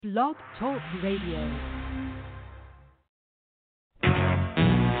Blog Talk Radio.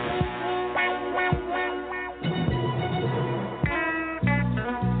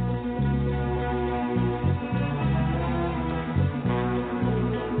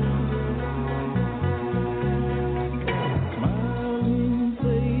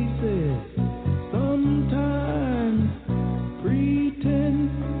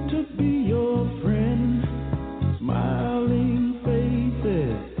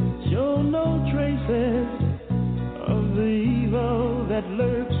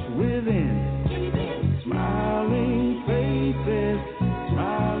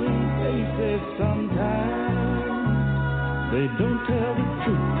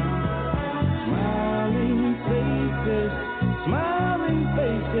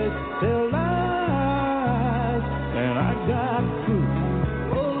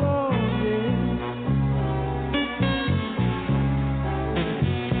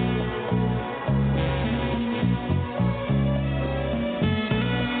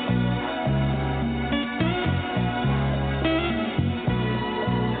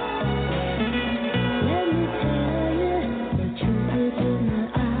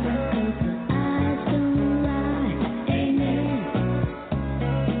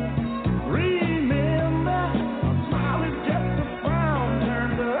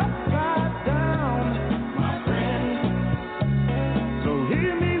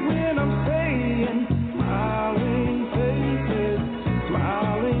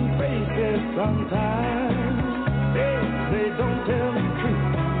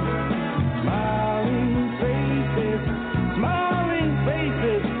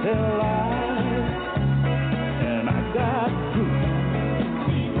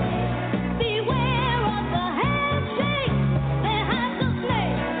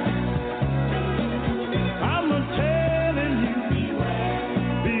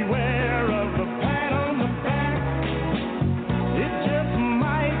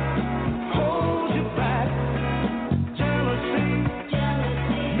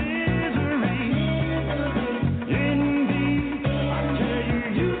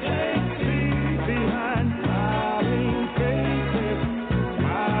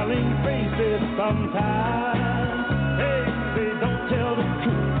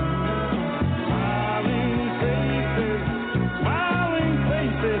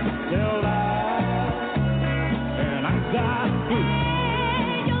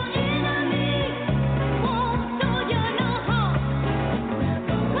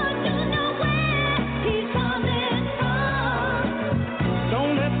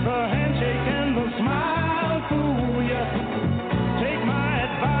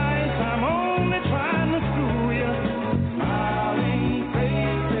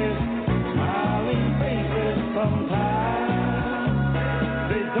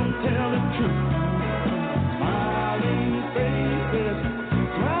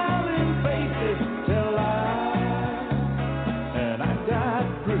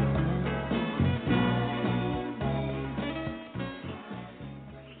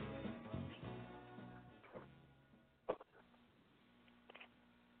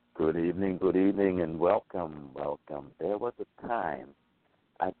 Good evening, and welcome. There was a time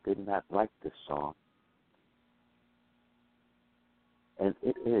I did not like this song, and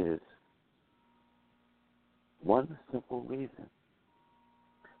it is one simple reason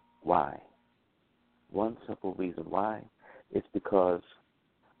why. One simple reason why is because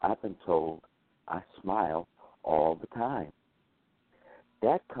I've been told I smile all the time.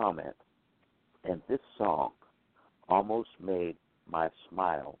 That comment and this song almost made my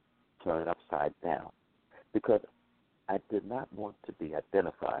smile turn upside down because I did not want to be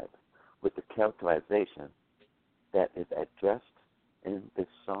identified with the characterization that is addressed in this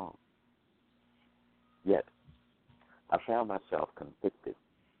song. Yet, I found myself convicted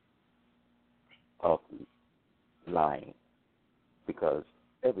of lying because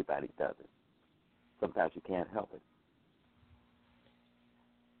everybody does it. Sometimes you can't help it.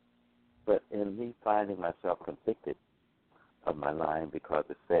 But in me finding myself convicted of my lying because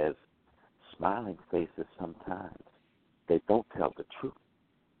it says smiling faces sometimes, they don't tell the truth.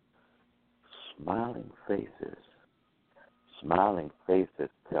 Smiling faces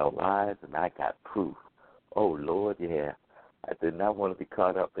tell lies, and I got proof. Oh, Lord, yeah. I did not want to be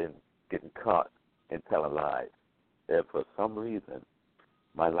caught up in getting caught in telling lies. And for some reason,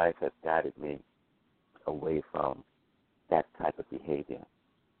 my life has guided me away from that type of behavior.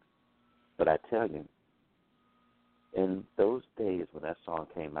 But I tell you, in those days when that song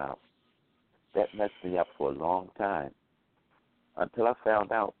came out, that messed me up for a long time until I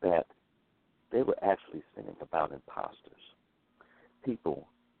found out that they were actually singing about imposters, people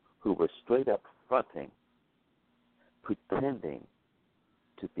who were straight up fronting, pretending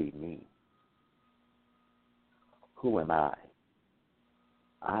to be me. Who am I?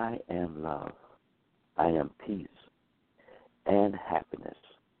 I am love. I am peace and happiness.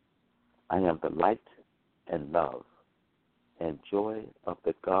 I am the light and love and joy of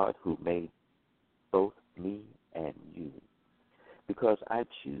the God who made both me and you. Because I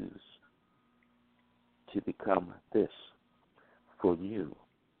choose to become this for you.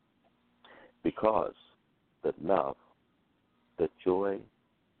 Because the love, the joy,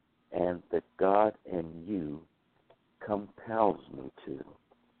 and the God in you compels me to.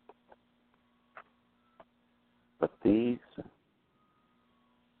 But these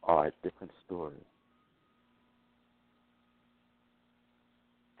are a different story.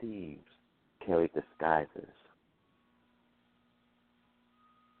 Thieves carry disguises.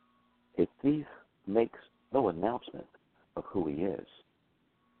 A thief makes no announcement of who he is,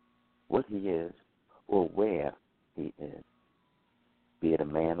 what he is, or where he is. Be it a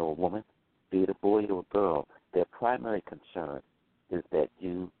man or a woman, be it a boy or a girl, their primary concern is that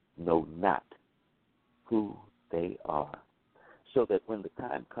you know not who they are, so that when the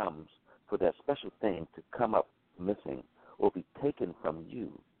time comes for that special thing to come up missing or be taken from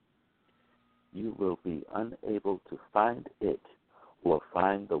you, you will be unable to find it or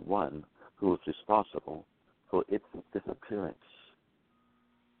find the one who is responsible for its disappearance.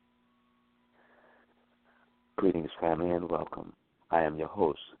 Greetings, family, and welcome. I am your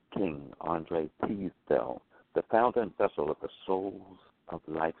host, King Andre Teasdale, the founder and vessel of the Souls of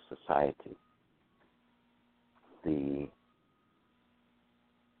Life Society, the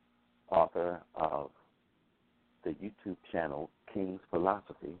author of the YouTube channel King's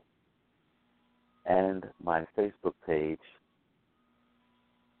Philosophy, and my Facebook page,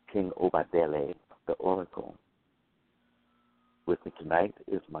 King Obadele, the Oracle. With me tonight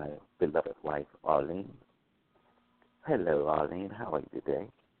is my beloved wife, Arlene. Hello, Arlene. How are you today?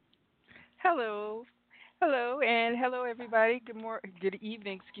 Hello. Hello, and hello, everybody. Good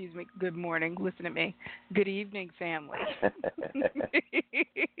evening, excuse me. Good morning. Listen to me. Good evening, family.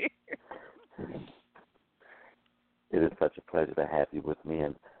 It is such a pleasure to have you with me,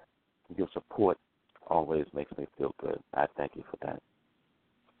 and your support always makes me feel good. I thank you for that.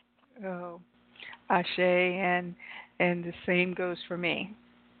 Oh, Ashe, and the same goes for me.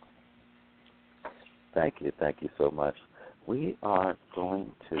 Thank you so much. We are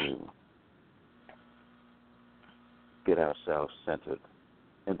going to get ourselves centered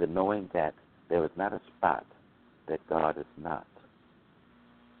in the knowing that there is not a spot that God is not.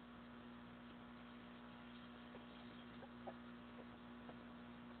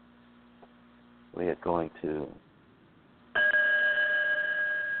 We are going to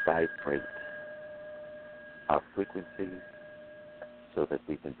vibrate our frequencies so that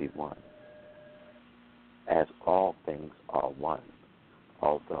we can be one. As all things are one,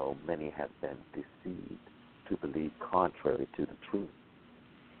 although many have been deceived to believe contrary to the truth.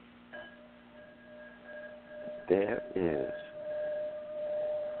 There is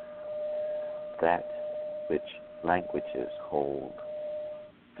that which languages hold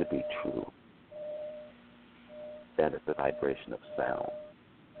to be true. That is the vibration of sound.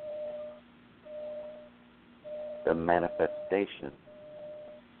 The manifestation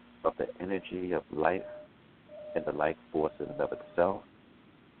of the energy of life and the life force in and of itself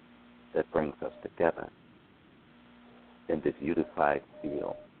that brings us together in this unified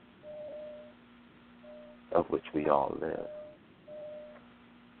field of which we all live.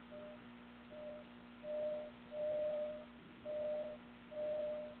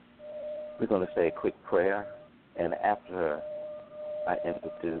 We're going to say a quick prayer, and after I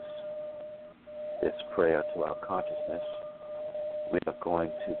introduce this prayer to our consciousness, we are going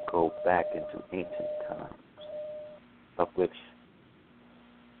to go back into ancient times, of which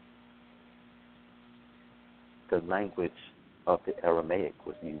the language of the Aramaic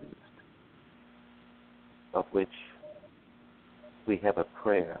was used, of which we have a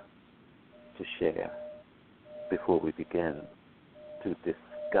prayer to share before we begin to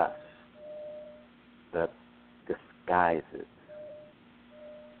discuss the disguises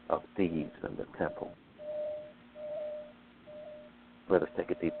of thieves in the temple. Let us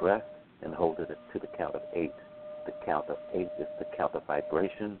take a deep breath and hold it to the count of 8. The count of 8 is the count of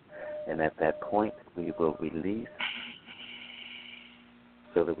vibration, and at that point we will release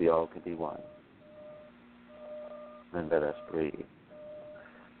so that we all can be one. And let us breathe.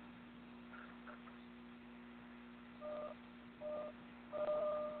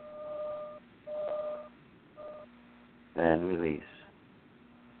 And release.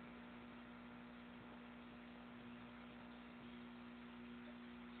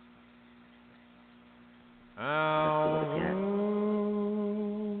 Let's do it again.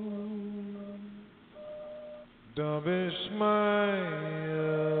 Du bist mein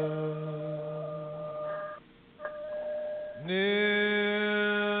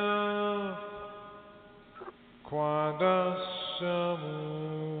nel quando siamo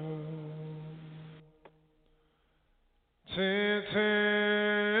te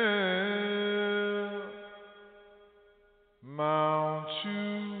Mount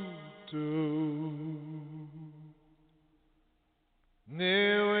Chuto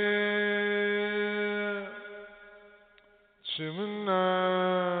Newe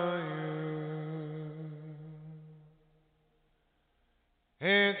Chimanayu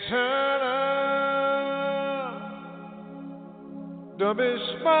Eternal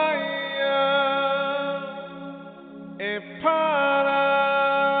Dobishmaya Epara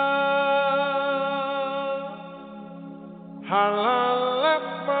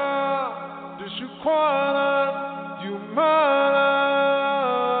Halalakma Dishukwana Yumana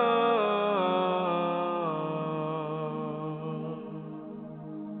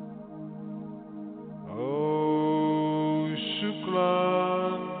Oh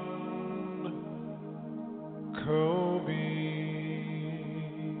Shuklan Kobe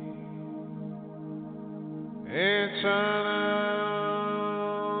Etana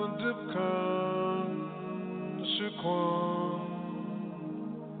Dipkan Shukwan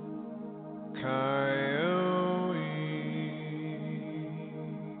Kaoi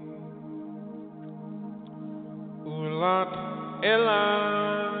Ulat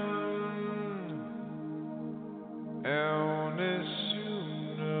Elan Elnisuna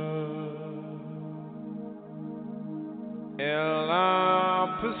Ela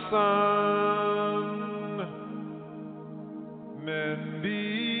Pasan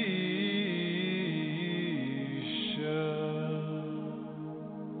Menbisha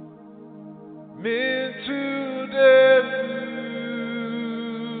Mintu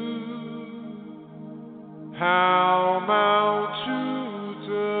How Mount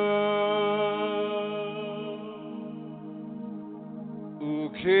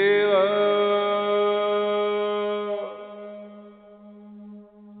Ukela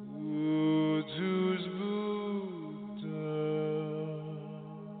Udus Buddha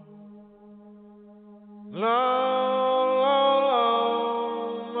Long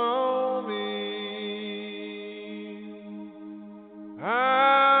me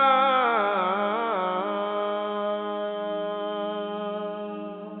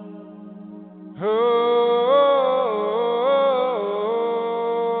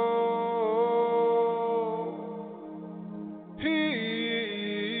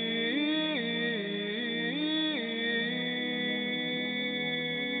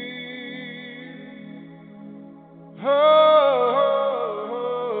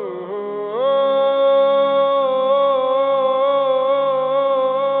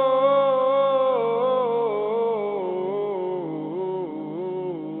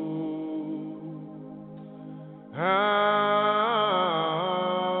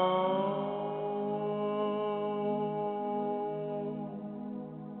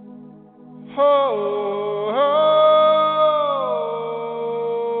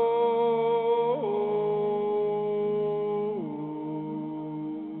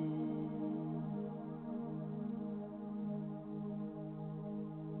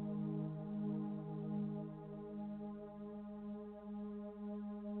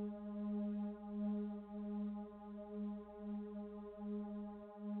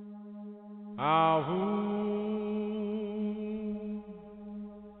Ahu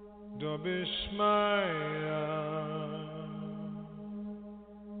Dobishmaya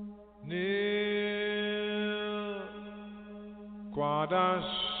Nil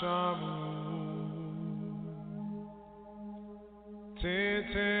Quadashamu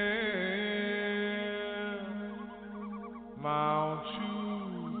Tete Mount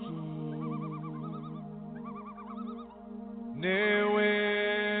Chutu Newe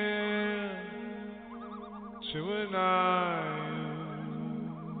Chiwanayu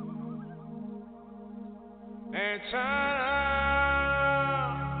Etana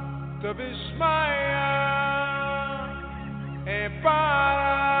Dobishmaya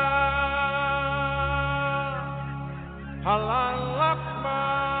Epara Halalakma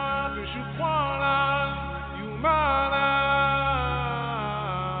Dishukwana Yumana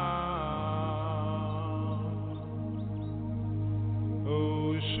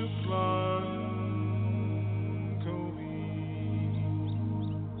Oh Shuklan Kobe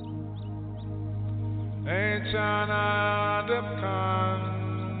Etana Depkan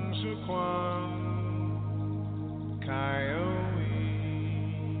Shukwan Kaoi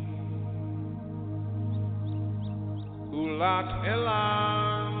Ulat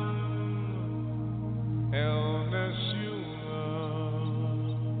Elam El Nesuna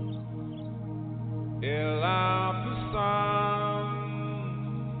Elapusan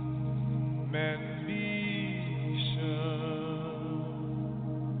Menbisha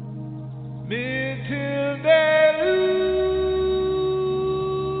Mitildelu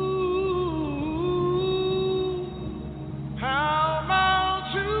How Mount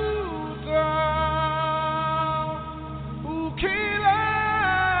Ukila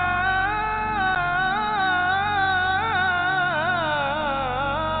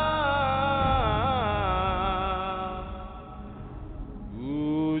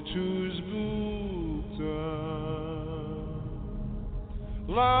Uchuzbuta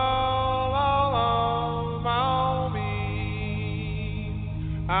La la la Maumi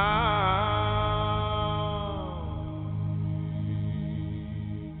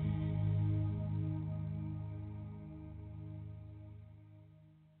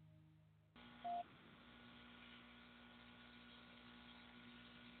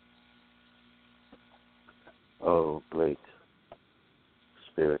O great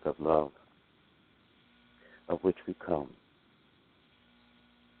Spirit of love, of which we come,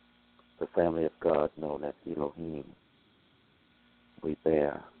 the family of God known as Elohim, we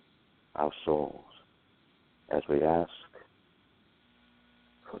bear our souls as we ask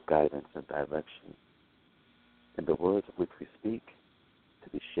for guidance and direction in the words of which we speak to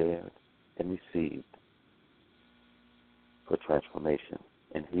be shared and received for transformation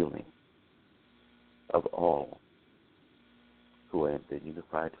and healing of all who are in the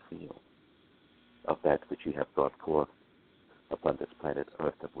unified field of that which you have brought forth upon this planet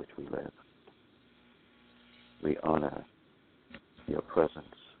Earth of which we live. We honor your presence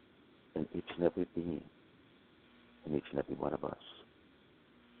in each and every being, in each and every one of us.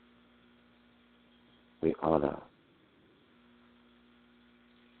 We honor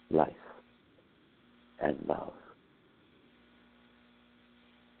life and love.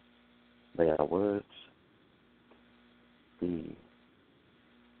 May our words be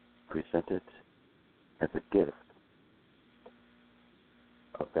presented as a gift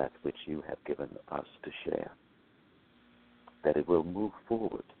of that which you have given us to share, that it will move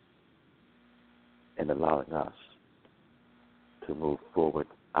forward in allowing us to move forward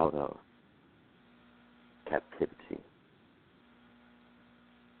out of captivity,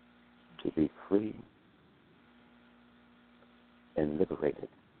 to be free and liberated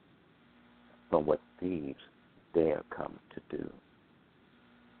from what thieves dare come to do.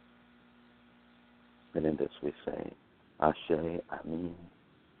 And in this we say, Ashe, Amin,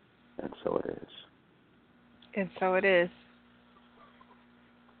 and so it is. And so it is.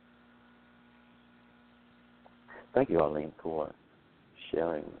 Thank you, Arlene, for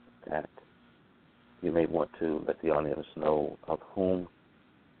sharing that. You may want to let the audience know of whom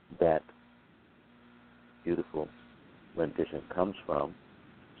that beautiful rendition comes from,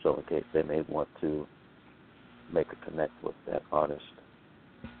 so in case they may want to make a connect with that artist.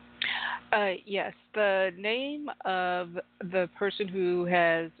 Yes, the name of the person who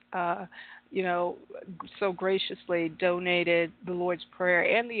has, so graciously donated the Lord's Prayer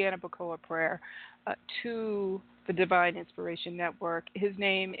and the Anabacoa Prayer to the Divine Inspiration Network, his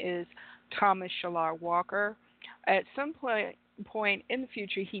name is Thomas Shalar Walker. At some point in the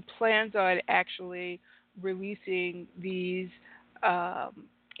future, he plans on actually releasing these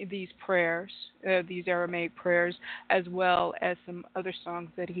prayers, these Aramaic prayers, as well as some other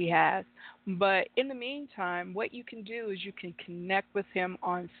songs that he has. But in the meantime, what you can do is you can connect with him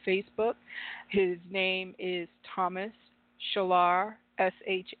on Facebook. His name is Thomas Shalar,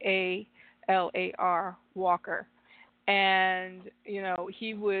 Shalar Walker. And,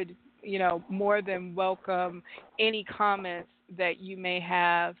 he would, more than welcome any comments that you may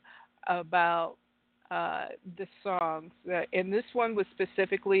have about the songs. And this one was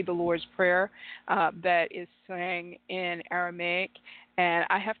specifically the Lord's Prayer that is sang in Aramaic. And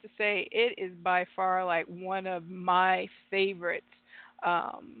I have to say, it is by far like one of my favorites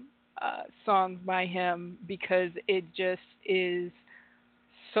songs by him, because it just is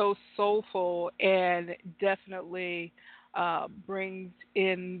so soulful and definitely brings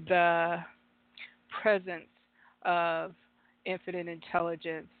in the presence of infinite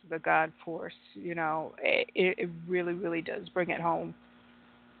intelligence, the God force. It really, really does bring it home.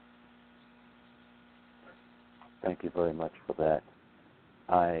 Thank you very much for that.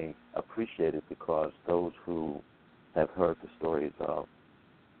 I appreciate it because those who have heard the stories of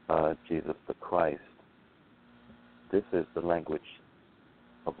Jesus the Christ, this is the language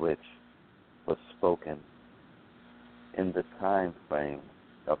of which was spoken in the time frame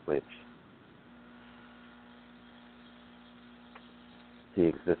of which He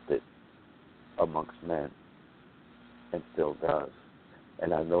existed amongst men and still does.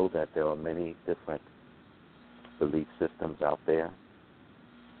 And I know that there are many different belief systems out there,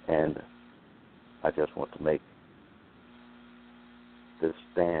 and I just want to make this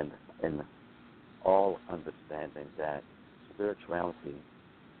stand in all understanding that spirituality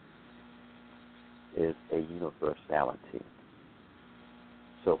is a universality.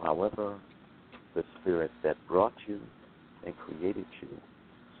 So however the spirit that brought you and created you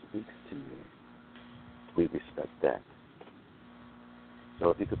speaks to you, we respect that. So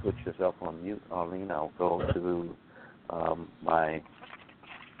if you could put yourself on mute, Arlene, I'll go through my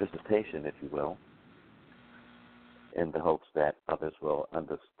dissertation, if you will, in the hopes that others will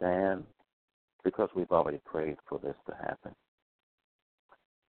understand, because we've already prayed for this to happen.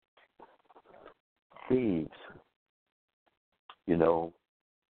 Thieves, you know,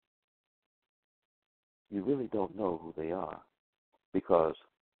 you really don't know who they are, because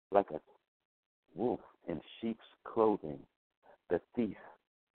like a wolf in sheep's clothing, the thief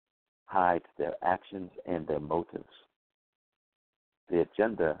hides their actions and their motives. Their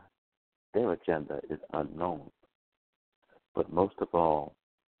agenda is unknown. But most of all,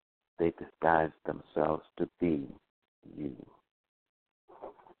 they disguise themselves to be you.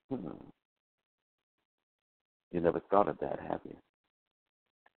 You never thought of that, have you?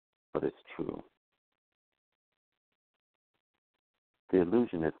 But it's true. The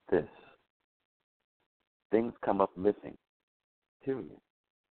illusion is this. Things come up missing, period.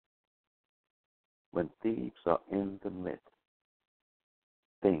 When thieves are in the midst,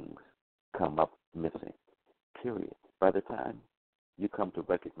 things come up missing, period. By the time you come to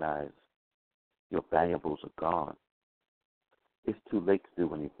recognize your valuables are gone, it's too late to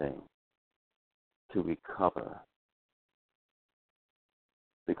do anything to recover,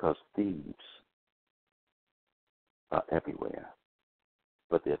 because thieves are everywhere.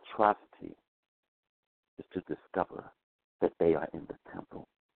 But the atrocity is to discover that they are in the temple.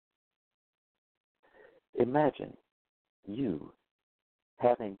 Imagine you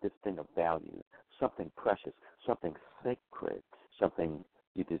having this thing of value, something precious, something sacred, something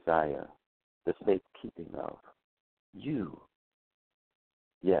you desire the safekeeping of. You,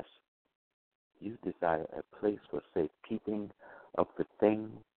 yes, you desire a place for safekeeping of the thing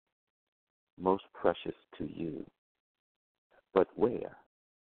most precious to you. But where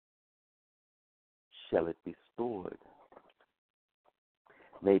shall it be stored?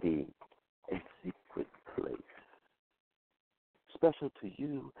 Maybe a secret place, special to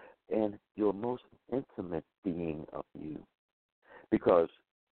you and your most intimate being of you. Because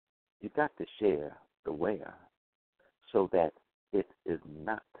you've got to share the where so that it is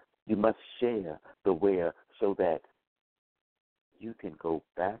not. You must share the where so that you can go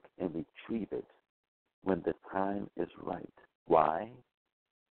back and retrieve it when the time is right. Why?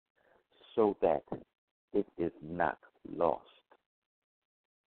 So that it is not lost.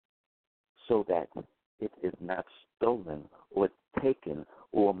 So that it is not stolen or taken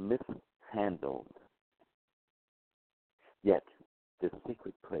or mishandled. Yet the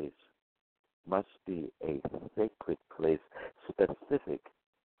secret place must be a sacred place specific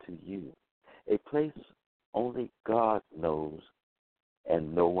to you. A place only God knows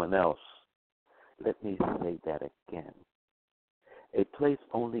and no one else. Let me say that again. A place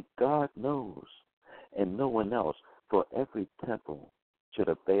only God knows and no one else, for every temple should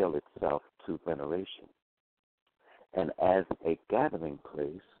avail itself to veneration, and as a gathering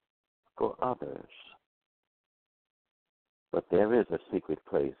place for others. But there is a secret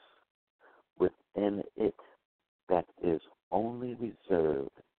place within it that is only reserved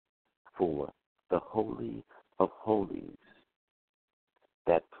for the Holy of Holies,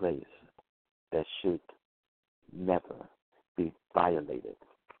 that place that should never be violated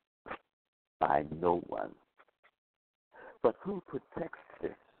by no one. But who protects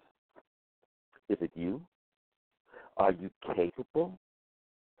this? Is it you? Are you capable?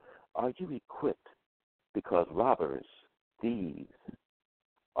 Are you equipped? Because robbers, thieves,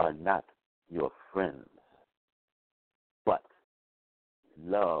 are not your friends. But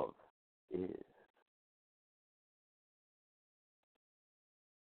love is.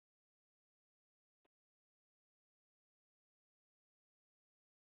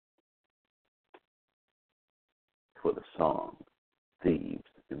 For the song, Thieves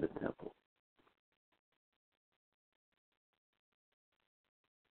in the Temple.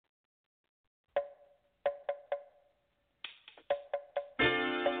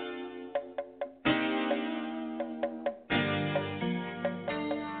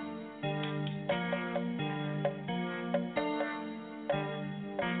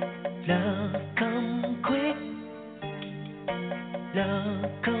 Love come quick, Love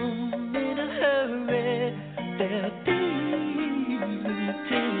come in a hurry. There are thieves in the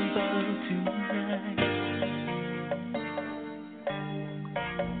temple tonight.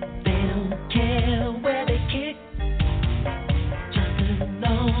 They don't care where they kick, just as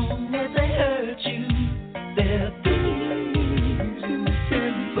long as they hurt you. There are thieves in the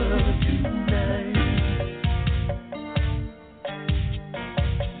temple tonight.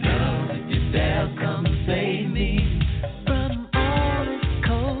 Love, if you're there, come save me.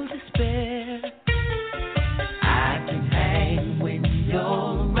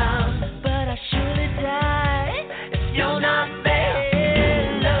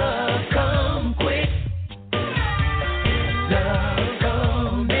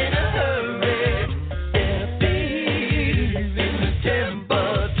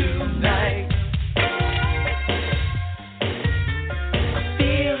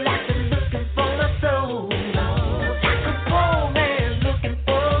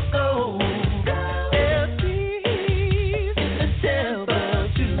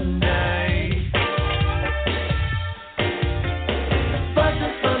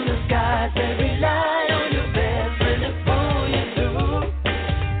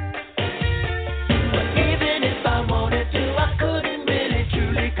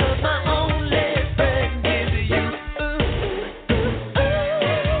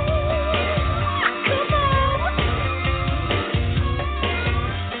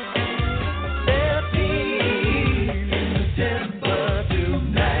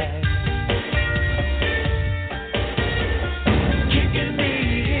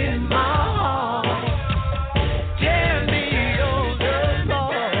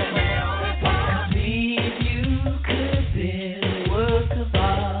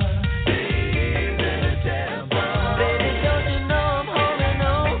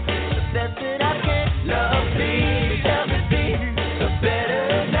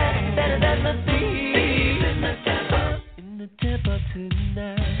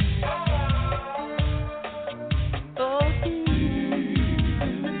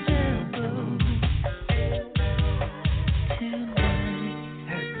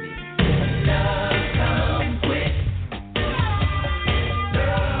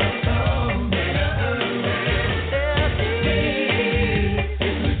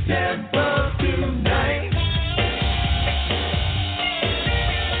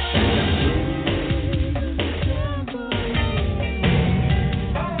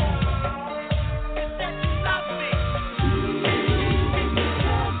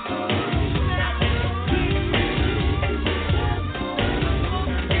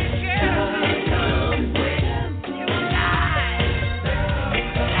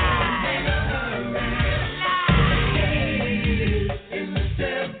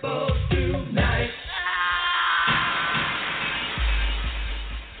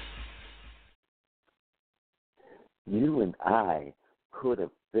 You and I could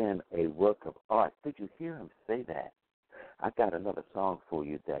have been a work of art. Did you hear him say that? I got another song for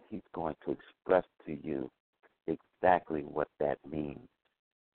you that he's going to express to you exactly what that means.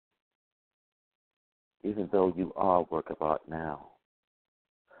 Even though you are a work of art now,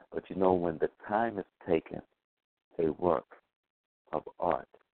 but you know when the time is taken, a work of art,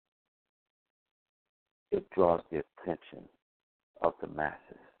 it draws the attention of the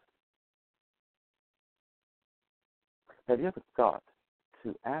masses. Have you ever thought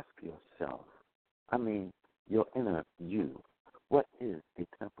to ask yourself, your inner you, what is a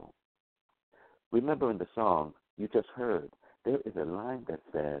temple? Remember in the song you just heard, there is a line that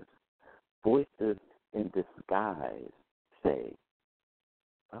says, voices in disguise say,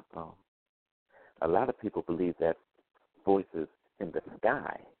 uh-oh. A lot of people believe that voices in the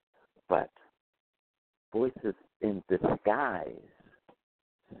sky, but voices in disguise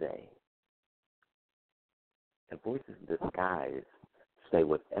say. And voices in disguise say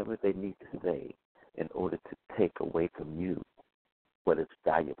whatever they need to say in order to take away from you what is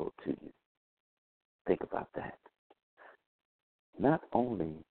valuable to you. Think about that. Not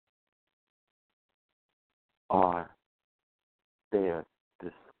only are there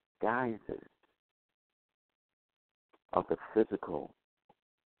disguises of the physical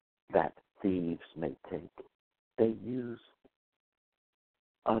that thieves may take, they use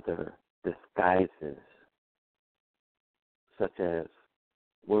other disguises such as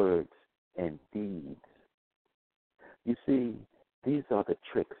words and deeds. You see, these are the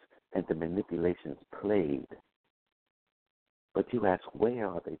tricks and the manipulations played. But you ask, where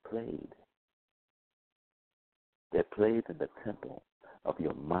are they played? They're played in the temple of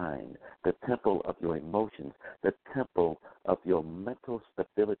your mind, the temple of your emotions, the temple of your mental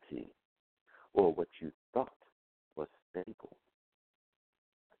stability, or what you thought was stable.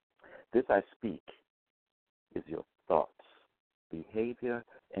 This I speak is your thoughts, behavior,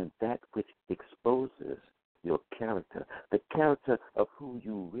 and that which exposes your character, the character of who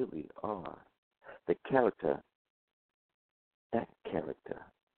you really are, the character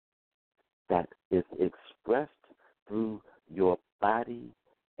that is expressed through your body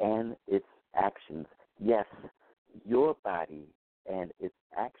and its actions. Yes, your body and its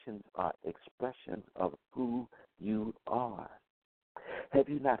actions are expressions of who you are. Have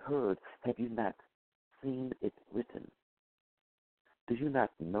you not heard? Have you not seen it written? Do you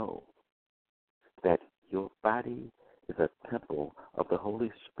not know that your body is a temple of the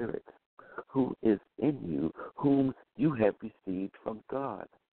Holy Spirit who is in you, whom you have received from God?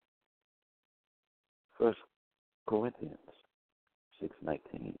 1 Corinthians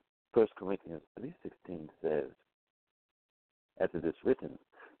 6:19. 1 Corinthians 3:16 says, as it is written,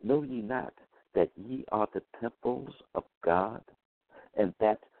 know ye not that ye are the temples of God, and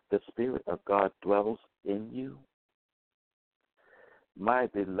that the Spirit of God dwells in you? My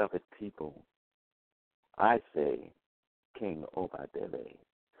beloved people, I say, King Obadele,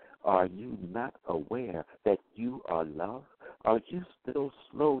 are you not aware that you are love? Are you still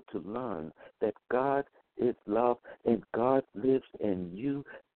slow to learn that God is love and God lives in you?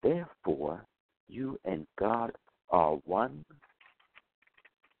 Therefore, you and God are one.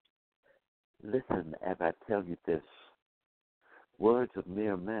 Listen as I tell you this. Words of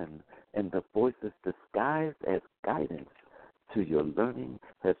mere men and the voices disguised as guidance to your learning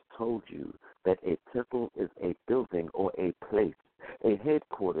has told you that a temple is a building or a place, a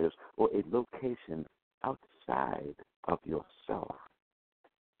headquarters or a location outside of yourself.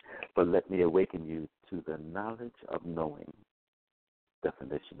 But let me awaken you to the knowledge of knowing.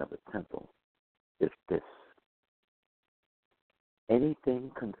 Definition of a temple is this: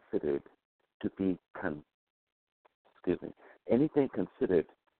 anything considered to be anything considered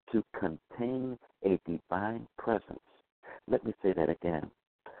to contain a divine presence. Let me say that again.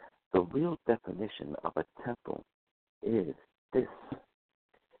 The real definition of a temple is this: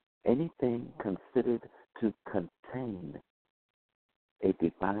 anything considered to contain a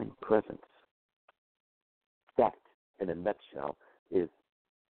divine presence. That, in a nutshell, is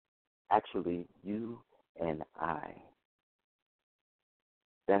actually you and I.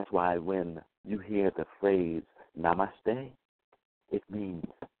 That's why when you hear the phrase namaste, it means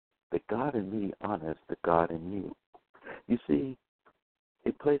the God in me honors the God in you. You see,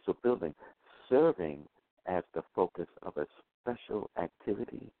 a place or building serving as the focus of a special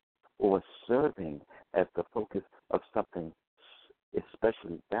activity or serving as the focus of something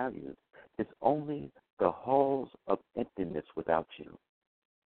especially valued is only the halls of emptiness without you.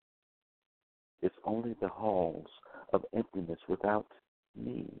 It's only the halls of emptiness without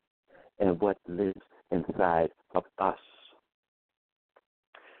me and what lives inside of us.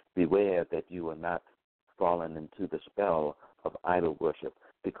 Beware that you are not fallen into the spell of idol worship,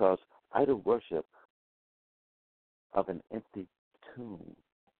 because idol worship of an empty tomb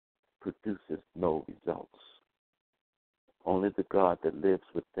produces no results. Only the God that lives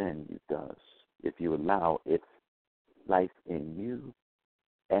within you does, if you allow its life in you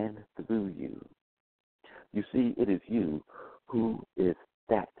and through you. You see, it is you who is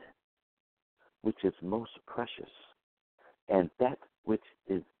that which is most precious, and that which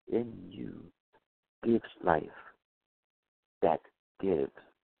is in you gives life, that gives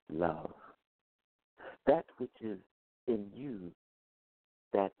love. That which is in you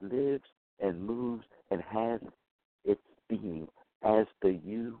that lives and moves and has its being as the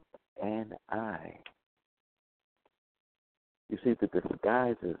you and I. You see, the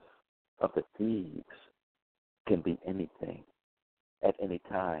disguises of the thieves can be anything, at any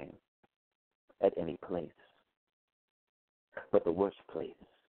time, at any place. But the worst place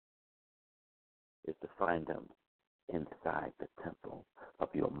is to find them inside the temple of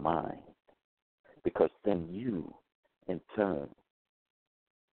your mind, because then you, in turn,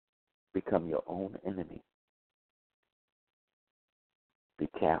 become your own enemy. Be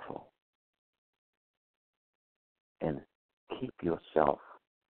careful and keep yourself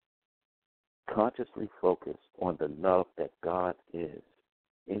consciously focused on the love that God is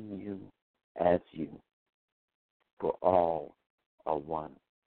in you as you. For all are one,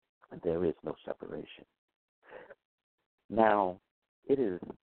 and there is no separation. Now, it is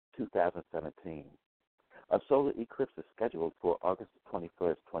 2017. A solar eclipse is scheduled for August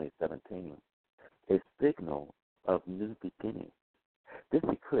 21st, 2017, a signal of new beginning. This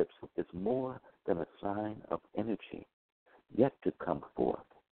eclipse is more than a sign of energy yet to come forth.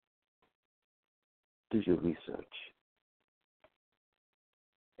 Do your research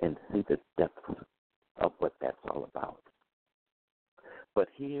and see the depth of what that's all about. But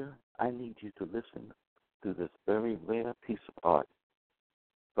here I need you to listen to this very rare piece of art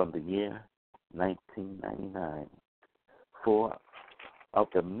from the year 1999. For of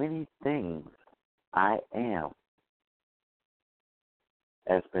the many things I am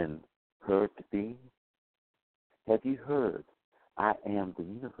has been heard to be, have you heard I am the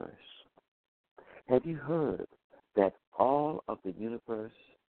universe? Have you heard that all of the universe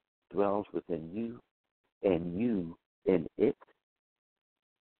dwells within you and you in it?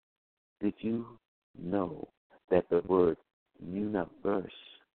 Did you know that the word universe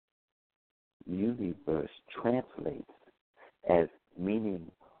translates as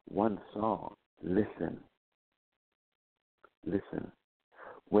meaning one song? Listen.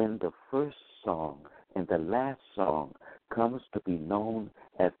 When the first song and the last song comes to be known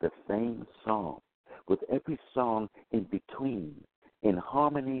as the same song, with every song in between, in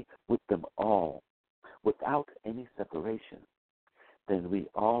harmony with them all, without any separation, then we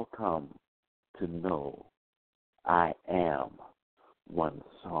all come to know I am one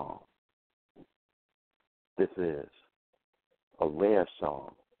song. This is a rare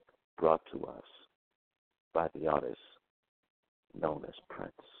song brought to us by the artist known as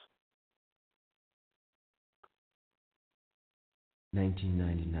Prince.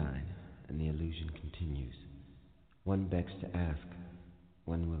 1999, and the illusion continues. One begs to ask,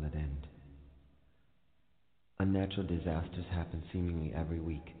 when will it end? Unnatural disasters happen seemingly every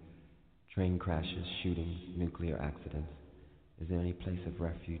week. Train crashes, shootings, nuclear accidents. Is there any place of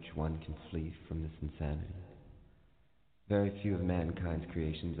refuge one can flee from this insanity? Very few of mankind's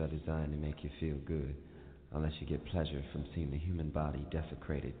creations are designed to make you feel good, unless you get pleasure from seeing the human body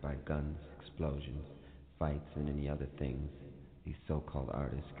desecrated by guns, explosions, fights, and any other things these so-called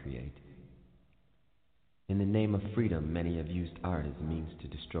artists create. In the name of freedom, many have used art as a means to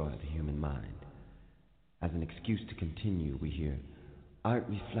destroy the human mind. As an excuse to continue, we hear, art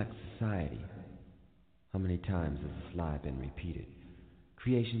reflects society. How many times has this lie been repeated?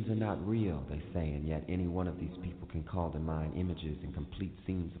 Creations are not real, they say, and yet any one of these people can call to mind images and complete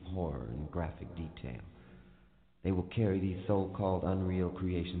scenes of horror in graphic detail. They will carry these so-called unreal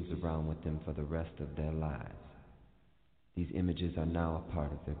creations around with them for the rest of their lives. These images are now a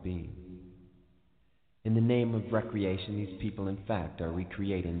part of their being. In the name of recreation, these people in fact are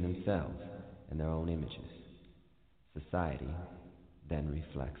recreating themselves and their own images. Society then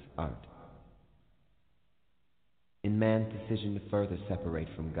reflects art. In man's decision to further separate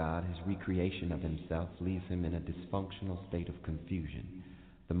from God, his recreation of himself leaves him in a dysfunctional state of confusion.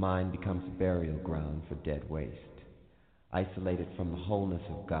 The mind becomes a burial ground for dead waste. Isolated from the wholeness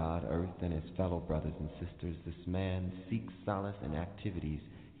of God, earth, and his fellow brothers and sisters, this man seeks solace in activities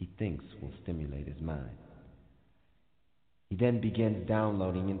he thinks will stimulate his mind. He then begins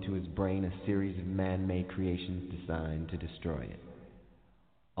downloading into his brain a series of man-made creations designed to destroy it.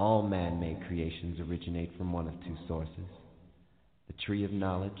 All man-made creations originate from one of two sources, the tree of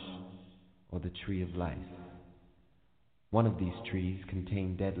knowledge or the tree of life. One of these trees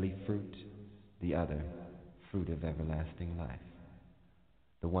contains deadly fruit, the other, fruit of everlasting life.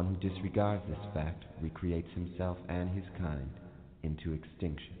 The one who disregards this fact recreates himself and his kind into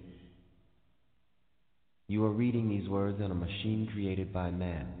extinction. You are reading these words on a machine created by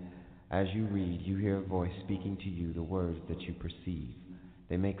man. As you read, you hear a voice speaking to you the words that you perceive.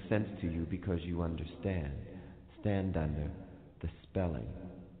 They make sense to you because you understand. Stand under the spelling.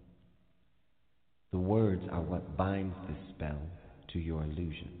 The words are what binds this spell to your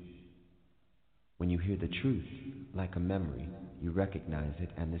illusion. When you hear the truth, like a memory, you recognize it,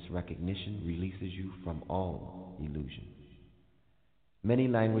 and this recognition releases you from all illusion. Many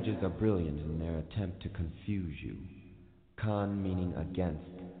languages are brilliant in their attempt to confuse you. Con meaning against,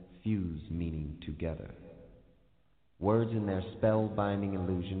 fuse meaning together. Words in their spell-binding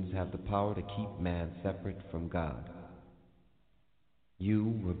illusions have the power to keep man separate from God.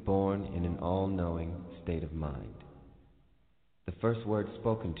 You were born in an all-knowing state of mind. The first words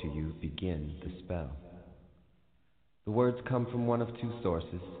spoken to you begin the spell. The words come from one of two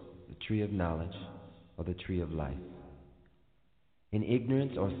sources, the tree of knowledge or the tree of life. In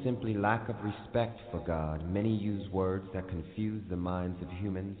ignorance or simply lack of respect for God, many use words that confuse the minds of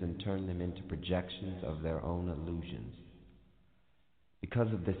humans and turn them into projections of their own illusions.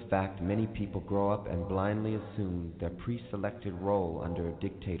 Because of this fact, many people grow up and blindly assume their pre-selected role under a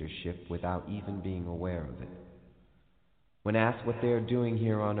dictatorship without even being aware of it. When asked what they are doing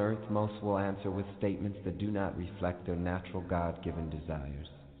here on earth, most will answer with statements that do not reflect their natural God-given desires.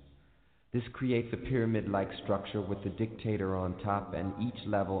 This creates a pyramid-like structure with the dictator on top and each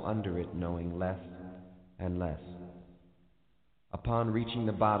level under it knowing less and less. Upon reaching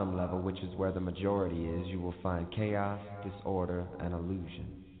the bottom level, which is where the majority is, you will find chaos, disorder, and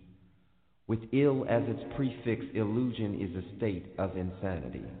illusion. With ill as its prefix, illusion is a state of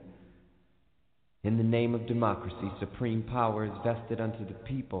insanity. In the name of democracy, supreme power is vested unto the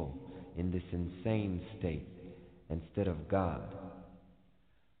people in this insane state instead of God.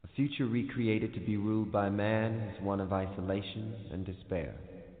 A future recreated to be ruled by man is one of isolation and despair.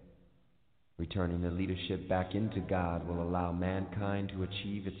 Returning the leadership back into God will allow mankind to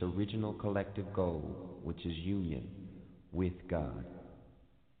achieve its original collective goal, which is union with God.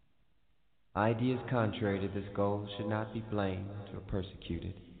 Ideas contrary to this goal should not be blamed or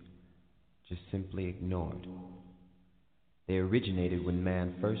persecuted, just simply ignored. They originated when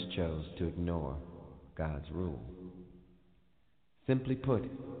man first chose to ignore God's rule. Simply put,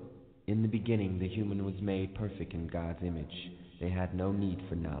 in the beginning the human was made perfect in God's image. They had no need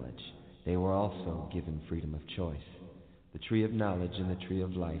for knowledge. They were also given freedom of choice. The tree of knowledge and the tree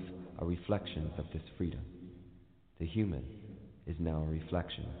of life are reflections of this freedom. The human is now a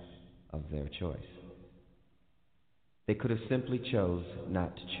reflection of their choice. They could have simply chose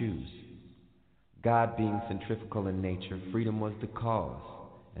not to choose. God being centrifugal in nature, freedom was the cause,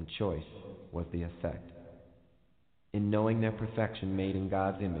 and choice was the effect. In knowing their perfection made in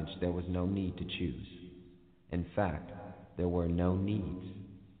God's image, there was no need to choose. In fact, there were no needs.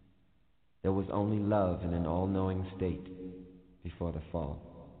 There was only love in an all-knowing state before the fall.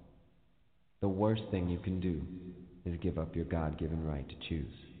 The worst thing you can do is give up your God-given right to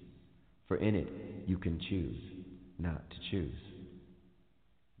choose. For in it, you can choose not to choose.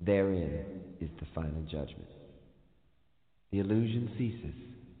 Therein is the final judgment. The illusion ceases,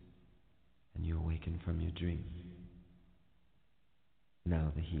 and you awaken from your dream.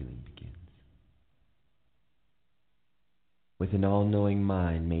 Now the healing begins. With an all-knowing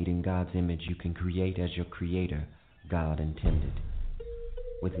mind made in God's image, you can create as your Creator, God, intended.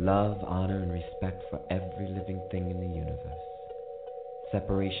 With love, honor, and respect for every living thing in the universe.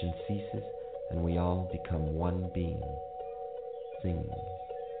 Separation ceases, and we all become one being, singing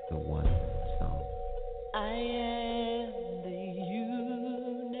the one song. I am the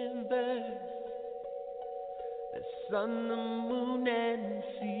universe, the sun, the moon, and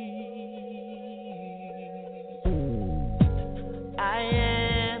sea. I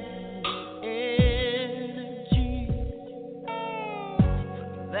am the energy,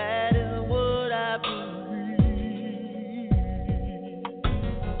 that is what I believe.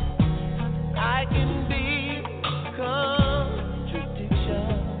 I can be contradiction,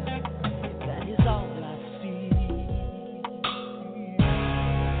 that is all I see.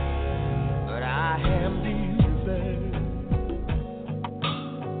 But I am the universe,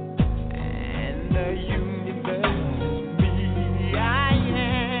 and the universe.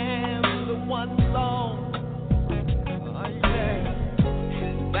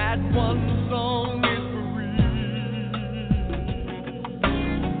 One song is free.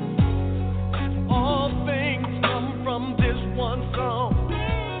 All things come from this one song.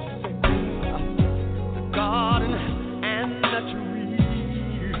 The garden and the tree.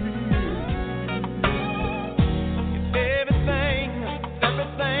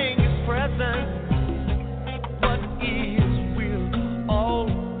 Everything is present. What is will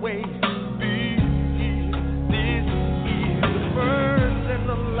always be. This is the first and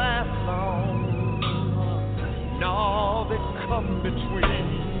the last song, and all that come between.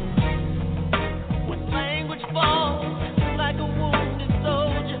 When language falls like a wounded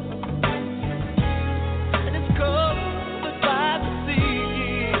soldier, and it's covered by the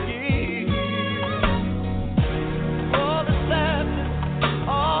sea. All that's left is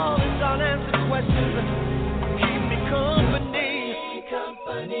all these unanswered questions. Keep me company.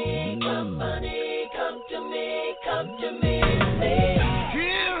 Company, company, come to me, come to me.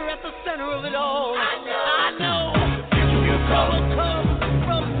 Here at the center of it all, I know the future will come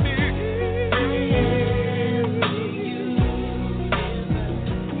from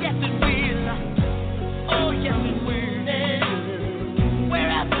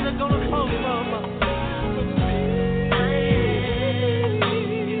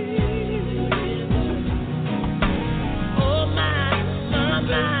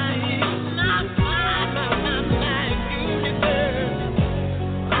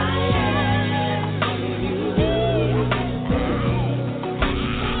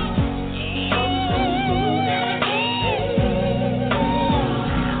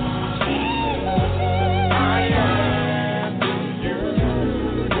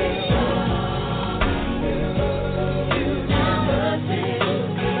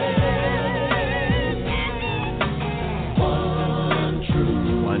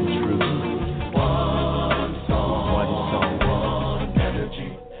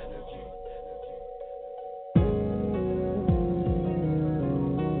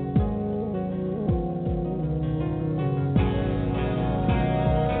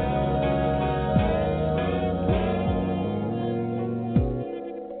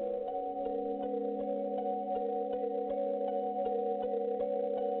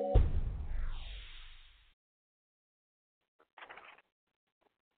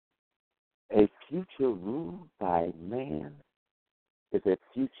future ruled by man is a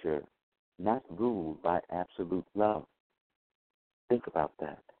future not ruled by absolute love. Think about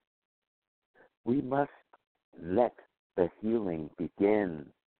that. We must let the healing begin,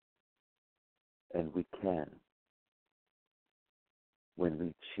 and we can when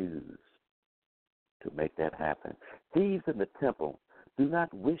we choose to make that happen. Thieves in the temple do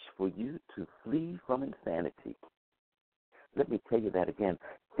not wish for you to flee from insanity. Let me tell you that again.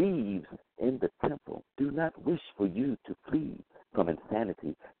 Thieves in the temple do not wish for you to flee from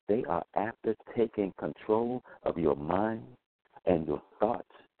insanity. They are after taking control of your mind and your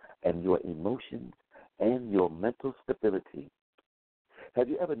thoughts and your emotions and your mental stability. Have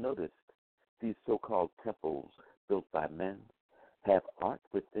you ever noticed these so-called temples built by men have art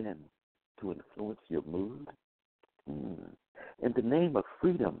within to influence your mood? In the name of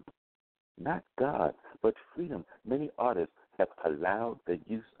freedom, not God, but freedom, many artists have allowed the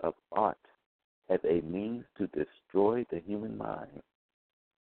use of art as a means to destroy the human mind.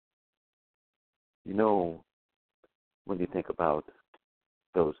 You know, when you think about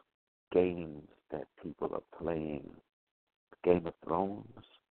those games that people are playing, Game of Thrones,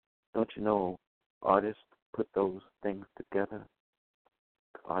 don't you know artists put those things together?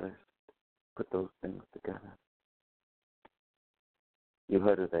 Artists put those things together. You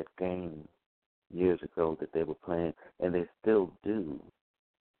heard of that game years ago that they were playing, and they still do.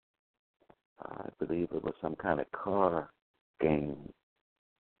 I believe it was some kind of car game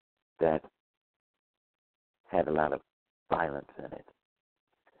that had a lot of violence in it.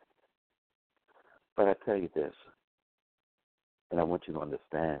 But I tell you this, and I want you to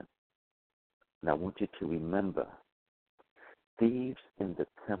understand, and I want you to remember, thieves in the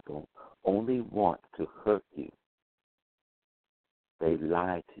temple only want to hurt you. They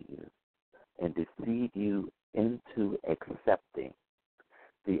lie to you and deceive you into accepting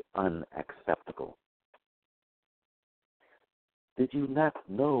the unacceptable. Did you not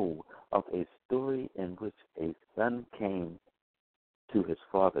know of a story in which a son came to his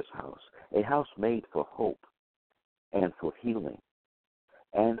father's house, a house made for hope and for healing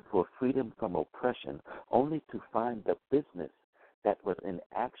and for freedom from oppression, only to find the business that was in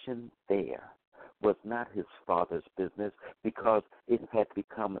action there was not his father's business because it had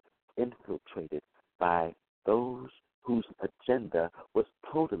become infiltrated by those whose agenda was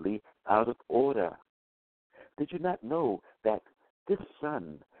totally out of order? Did you not know that this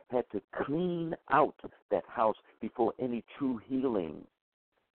son had to clean out that house before any true healing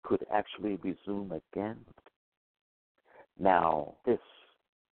could actually resume again? Now, this,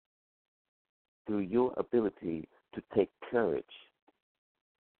 through your ability to take courage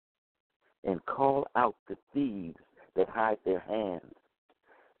and call out the thieves that hide their hands,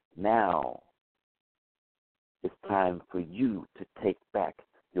 now it's time for you to take back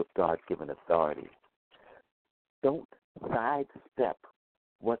your God-given authority. Don't sidestep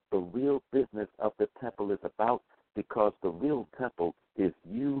what the real business of the temple is about, because the real temple is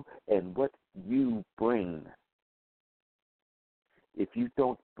you and what you bring. If you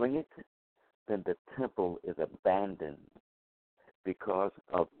don't bring it, then the temple is abandoned because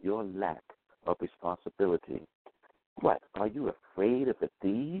of your lack of responsibility. What, are you afraid of the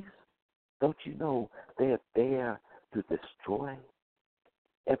thieves? Don't you know they're there to destroy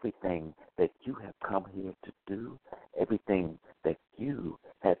everything that you have come here to do, everything that you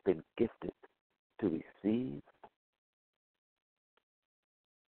have been gifted to receive?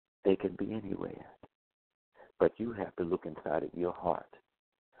 They can be anywhere, but you have to look inside of your heart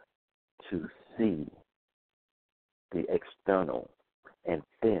to see the external and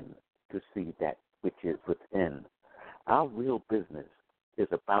then to see that which is within. Our real business is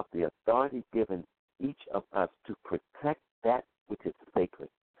about the authority given each of us to protect that which is sacred.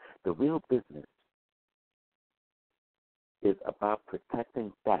 The real business is about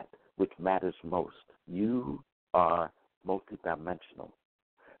protecting that which matters most. You are multidimensional.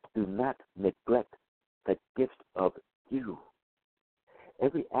 Do not neglect the gift of you.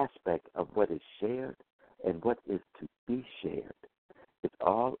 Every aspect of what is shared and what is to be shared is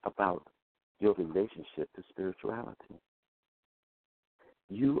all about your relationship to spirituality.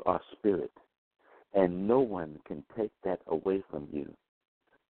 You are spirit, and no one can take that away from you.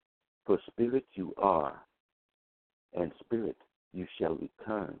 For spirit you are, and spirit you shall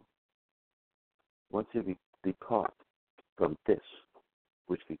return. Once you depart from this,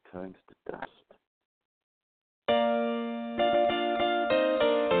 which returns to dust.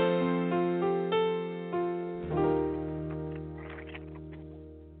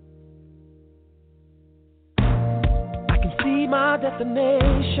 I can see my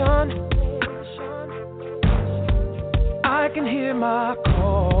destination. I can hear my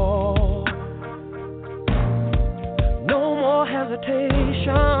call.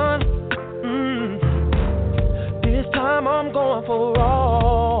 hesitation. This time I'm going for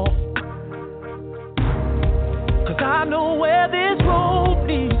all. 'Cause I know where this road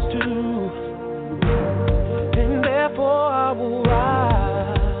leads to, and therefore I will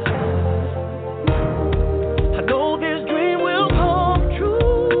ride. I know this dream will come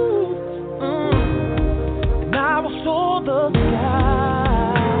true, and I will soar the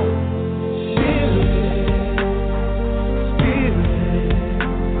sky. Spirit, Spirit,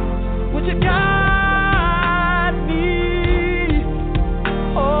 would you guide me?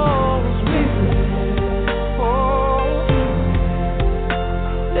 Oh, Spirit, oh,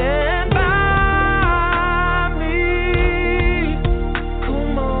 stand by me.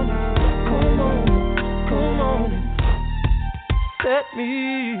 Come on, come on, come on, set me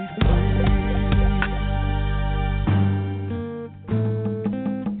free.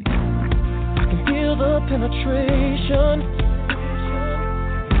 I can feel the penetration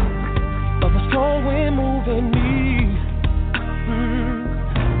of a strong wind moving me.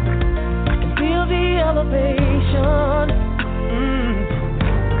 I can feel the elevation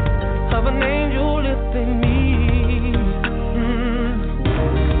of an angel lifting me.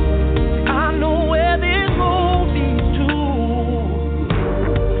 I know where this road leads to,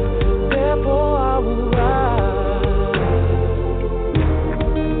 therefore I will ride.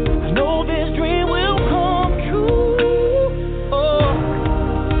 I know this dream will come true, oh,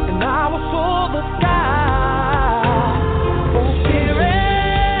 and I will soar the sky. Oh,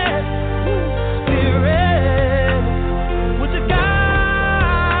 Spirit, Spirit, would you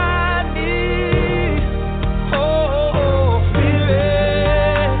guide me? Oh,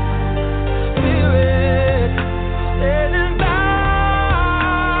 Spirit, Spirit, standing by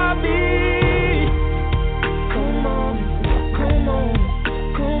me. Come on, come on,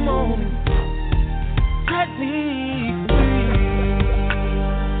 come on, set me free.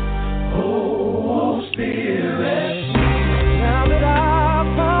 Oh, Spirit, now that I've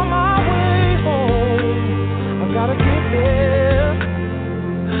found my way home, I gotta get there,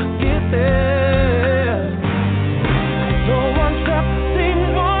 get there. No one trapped seems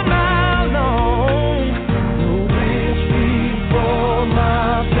 1 mile long, no bridge before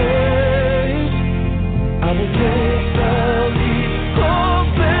my face. I will take the leap of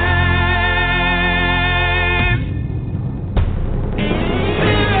faith.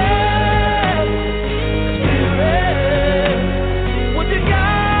 Spirit, Spirit, would you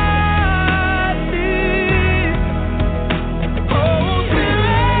guide me? Oh,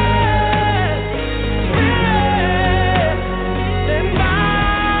 Spirit, Spirit, stand by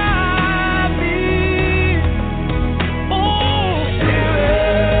me. Oh,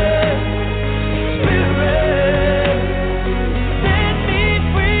 Spirit, Spirit, set me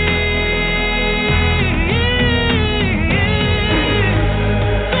free.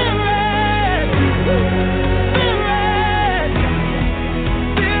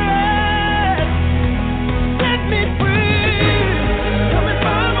 Set me free. Come and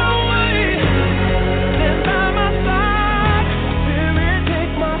find my way. Stand by my side. Spirit,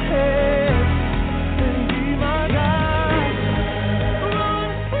 take my hand and be my guide. Run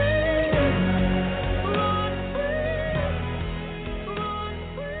free. Run free. Run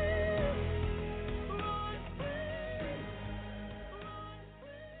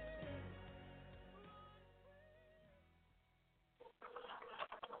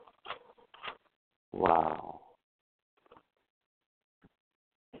Wow.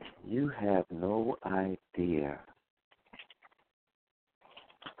 You have no idea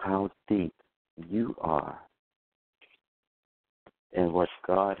how deep you are in what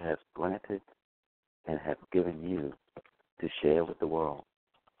God has granted and has given you to share with the world.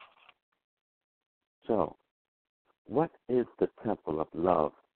 So, what is the temple of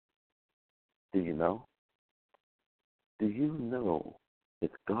love? Do you know? Do you know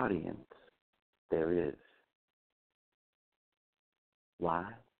its guardians there is? Why?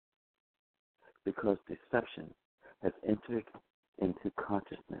 Because deception has entered into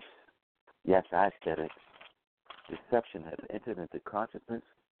consciousness. Yes, I said it. Deception has entered into consciousness,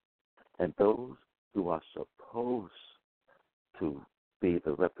 and those who are supposed to be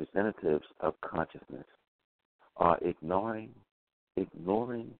the representatives of consciousness are ignoring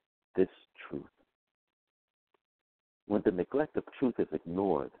this truth. When the neglect of truth is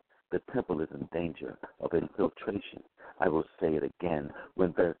ignored, the temple is in danger of infiltration. I will say it again.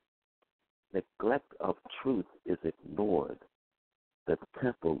 When the neglect of truth is ignored, the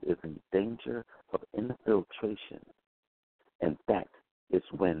temple is in danger of infiltration. And that is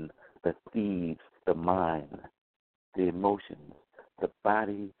when the thieves, the mind, the emotions, the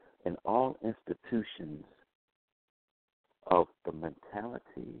body, and all institutions of the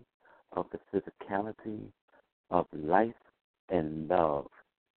mentality, of the physicality, of life and love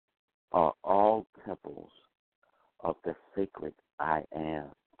are all temples of the sacred I am.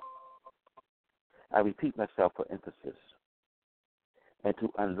 I repeat myself for emphasis. And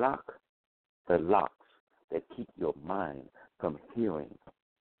to unlock the locks that keep your mind from hearing,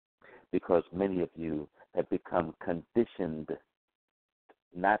 because many of you have become conditioned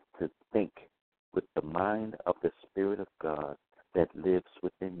not to think with the mind of the Spirit of God that lives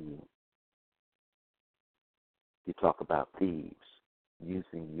within you. You talk about thieves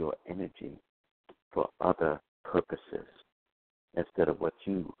using your energy for other purposes instead of what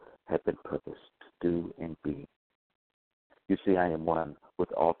you have been purposed to do and be. You see, I am one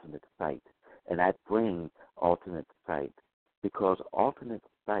with alternate sight, and I bring alternate sight because alternate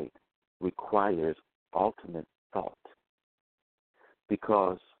sight requires alternate thought,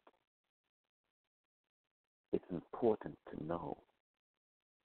 because it's important to know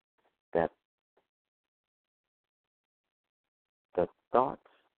that the thoughts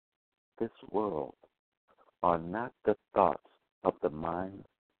of this world are not the thoughts of the mind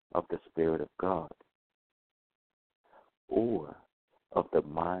of the Spirit of God or of the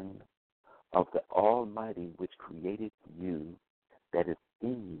mind of the Almighty which created you that is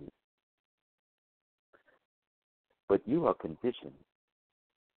in you. But you are conditioned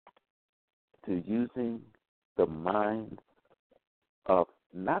to using the mind of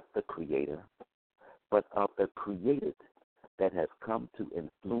not the Creator, but of the created that has come to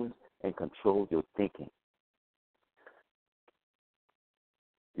influence and control your thinking.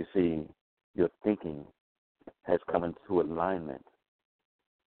 You see, your thinking has come into alignment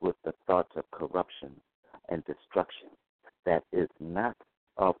with the thoughts of corruption and destruction that is not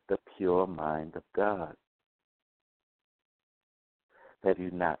of the pure mind of God. Have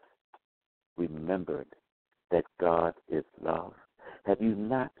you not remembered that God is love? Have you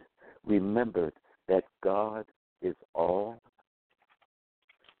not remembered that God is all?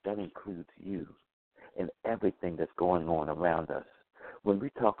 That includes you and everything that's going on around us. When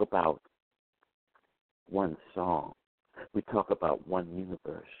we talk about one song, we talk about one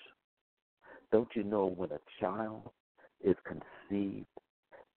universe. Don't you know when a child is conceived,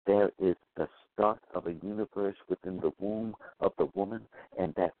 there is the start of a universe within the womb of the woman,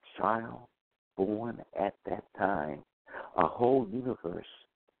 and that child born at that time, a whole universe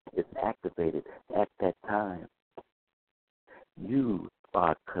is activated at that time. You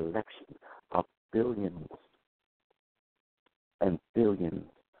are a collection of billions and billions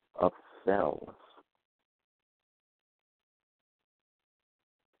of cells.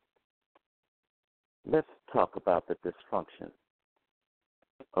 Let's talk about the dysfunction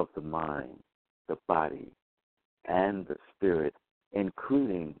of the mind, the body, and the spirit,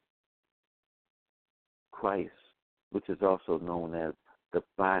 including Christ, which is also known as the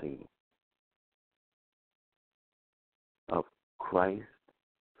body of Christ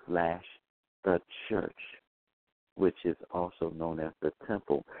 / the church, which is also known as the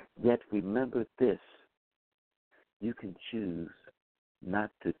temple. Yet remember this, you can choose not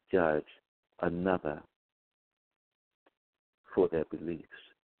to judge another for their beliefs,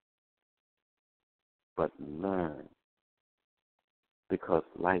 but learn, because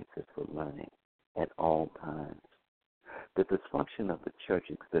life is for learning at all times. The dysfunction of the church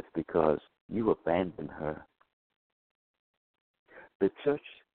exists because you abandoned her. The church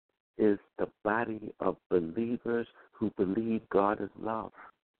is the body of believers who believe God is love.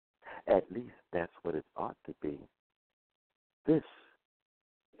 At least that's what it ought to be. This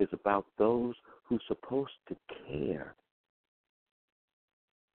is about those who are supposed to care.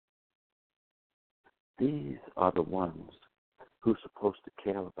 These are the ones who are supposed to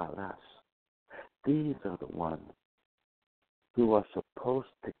care about us. These are the ones who are supposed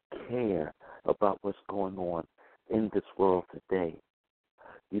to care about what's going on in this world today.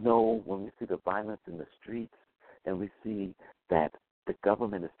 You know, when we see the violence in the streets and we see that the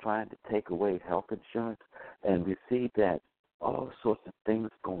government is trying to take away health insurance and we see that all sorts of things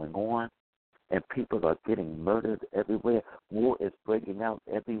going on and people are getting murdered everywhere, war is breaking out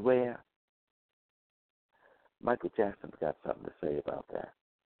everywhere, Michael Jackson's got something to say about that.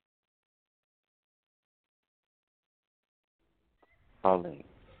 Arlene,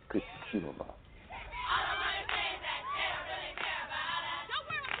 could you cue him up?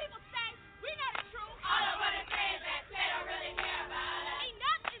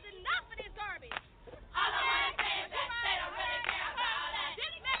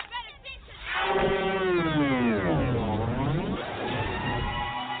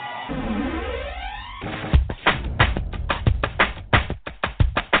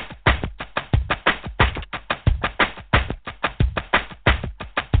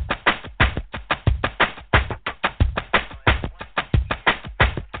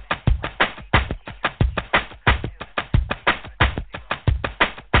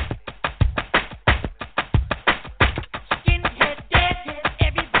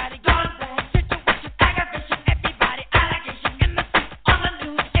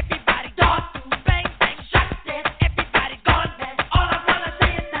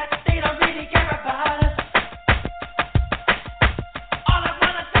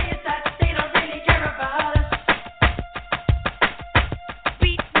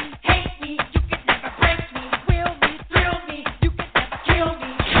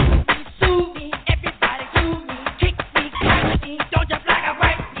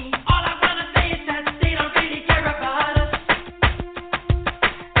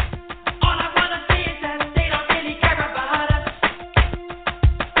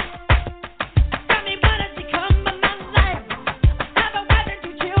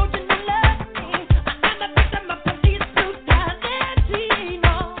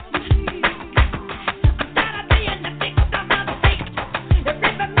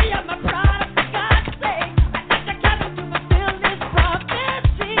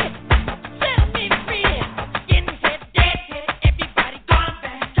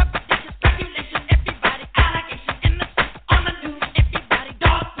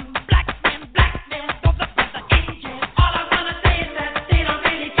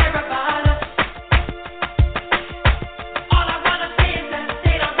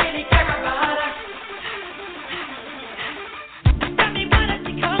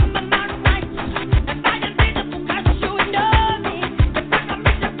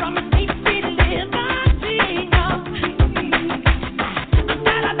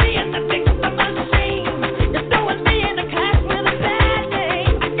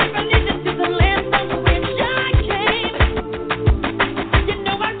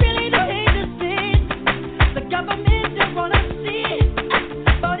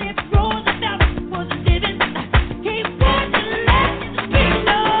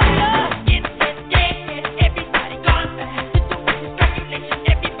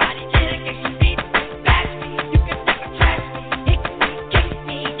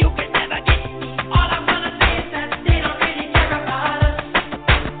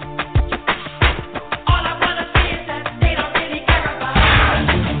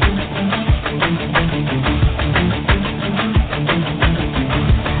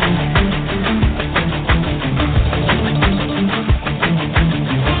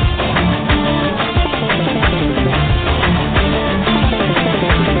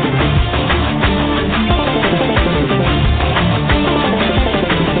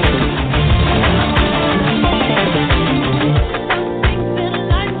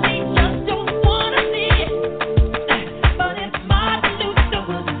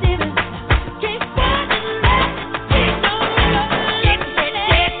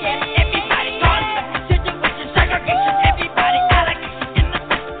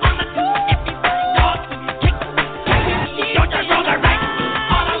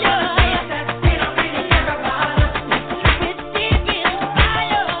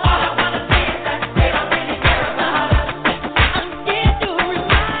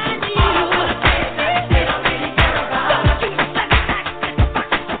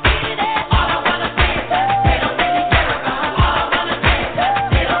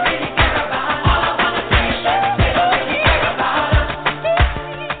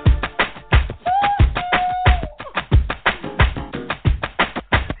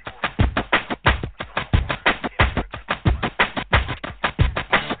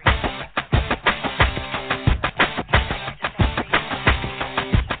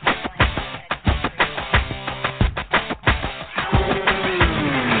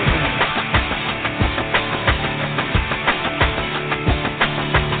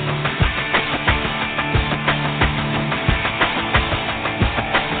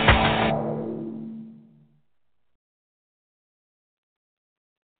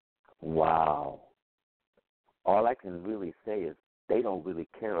 Wow. All I can really say is they don't really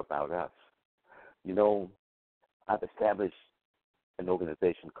care about us. You know, I've established an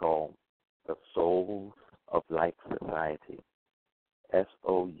organization called the Souls of Life Society,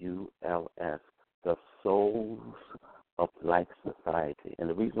 SOULS, the Souls of Life Society. And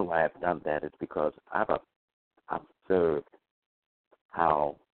the reason why I've done that is because I've observed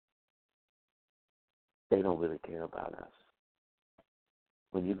how they don't really care about us.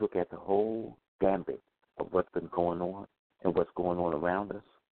 When you look at the whole gambit of what's been going on and what's going on around us,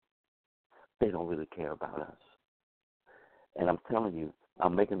 they don't really care about us. And I'm telling you,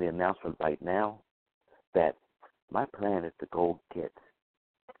 I'm making the announcement right now that my plan is to go get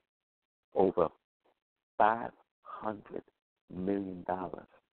over $500 million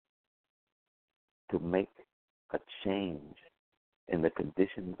to make a change in the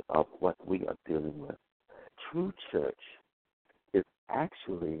conditions of what we are dealing with. True church is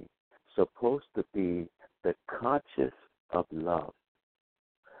actually supposed to be the conscious of love,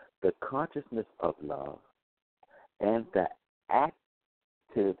 the consciousness of love, and the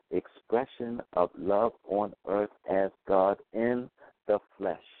active expression of love on earth as God in the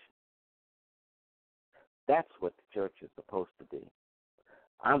flesh. That's what the church is supposed to be.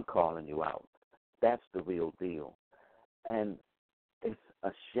 I'm calling you out. That's the real deal. And it's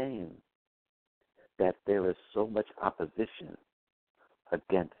a shame that there is so much opposition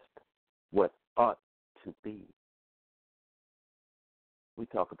against what ought to be. We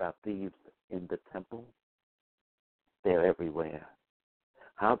talk about thieves in the temple. They're everywhere.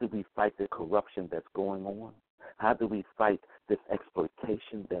 How do we fight the corruption that's going on? How do we fight this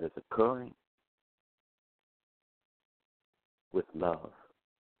exploitation that is occurring? With love.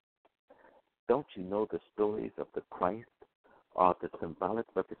 Don't you know the stories of the Christ are the symbolic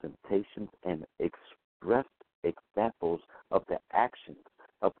representations and expressed examples of the actions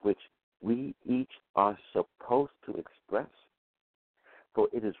of which we each are supposed to express? For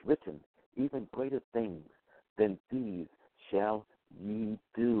it is written, even greater things than these shall ye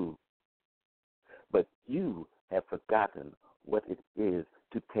do. But you have forgotten what it is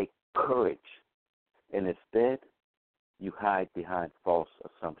to take courage, and instead you hide behind false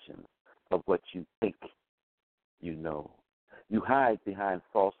assumptions of what you think you know. You hide behind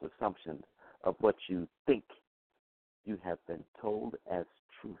false assumptions of what you think you have been told as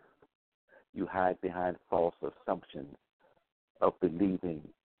truth. You hide behind false assumptions of believing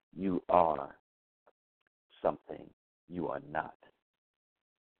you are something you are not.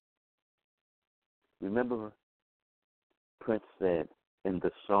 Remember, Prince said in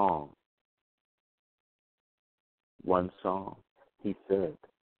the song, one song, he said,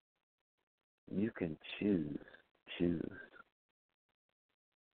 you can choose.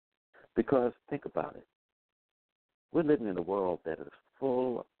 Because think about it. We're living in a world that is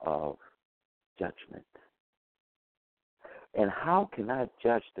full of judgment. And how can I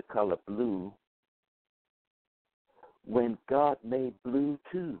judge the color blue when God made blue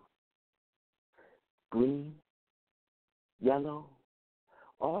too? Green, yellow,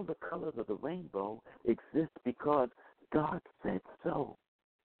 all the colors of the rainbow exist because God said so.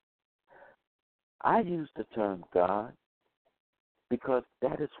 I use the term God because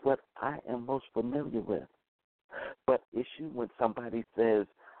that is what I am most familiar with. But issue when somebody says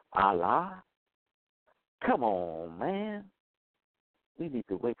Allah, come on, man. We need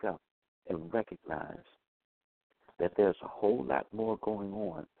to wake up and recognize that there's a whole lot more going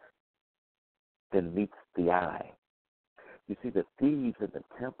on than meets the eye. You see, the thieves in the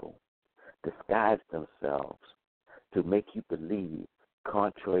temple disguised themselves to make you believe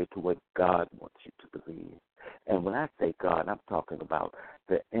contrary to what God wants you to believe. And when I say God, I'm talking about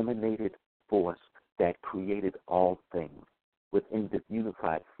the emanated force that created all things within the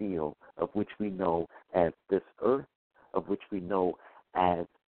unified field of which we know as this earth, of which we know as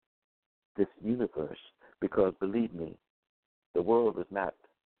this universe. Because believe me, the world is not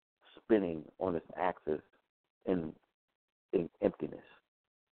spinning on its axis in emptiness.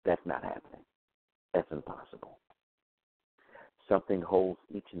 That's not happening. That's impossible. Something holds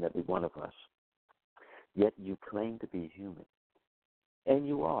each and every one of us. Yet you claim to be human. And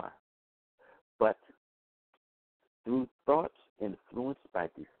you are. But through thoughts influenced by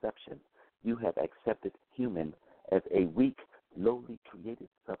deception, you have accepted human as a weak, lowly created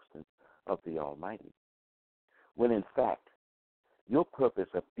substance of the Almighty. When in fact, your purpose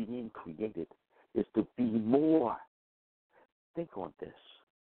of being created is to be more. Think on this.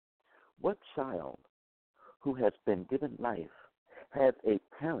 What child who has been given life has a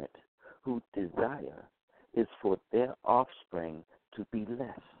parent whose desire is for their offspring to be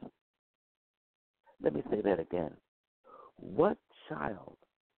less? Let me say that again. What child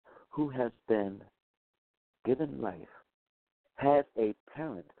who has been given life has a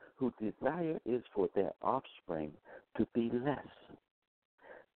parent whose desire is for their offspring to be less.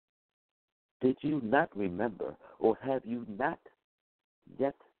 Did you not remember, or have you not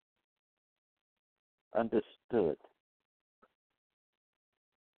yet understood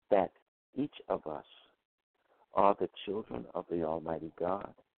that each of us are the children of the Almighty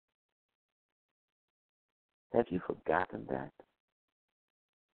God? Have you forgotten that?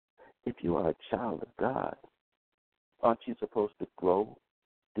 If you are a child of God, aren't you supposed to grow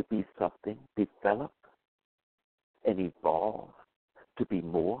to be something, develop and evolve to be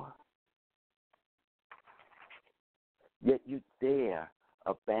more? Yet you dare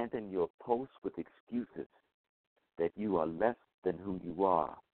abandon your post with excuses that you are less than who you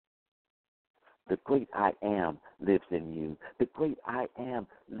are. The great I am lives in you. The great I am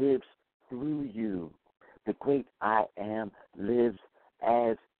lives through you. The great I am lives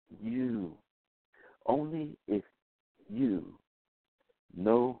as you. Only if you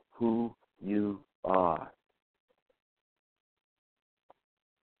know who you are.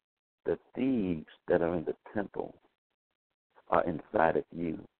 The thieves that are in the temple are inside of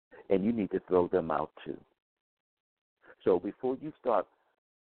you, and you need to throw them out too. So before you start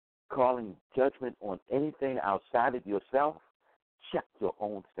calling judgment on anything outside of yourself, check your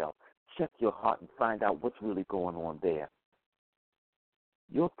own self. Check your heart and find out what's really going on there.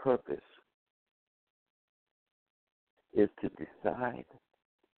 Your purpose is to decide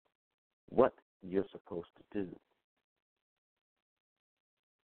what you're supposed to do.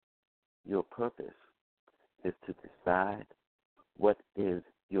 Your purpose is to decide what is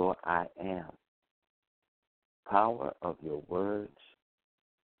your I am. Power of your words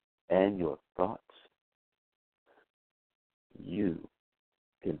and your thoughts. You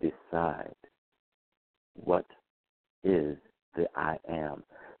can decide what is the I am.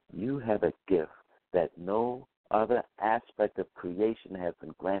 You have a gift that no other aspect of creation has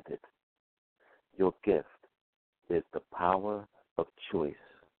been granted. Your gift is the power of choice.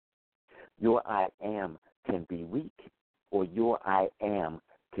 Your I am can be weak, or your I am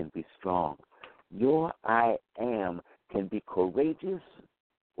can be strong. Your I am can be courageous,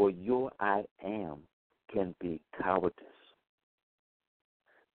 or your I am can be cowardice.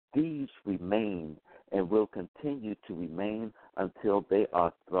 These remain and will continue to remain until they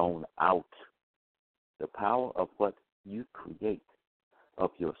are thrown out. The power of what you create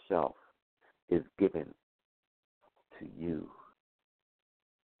of yourself is given to you.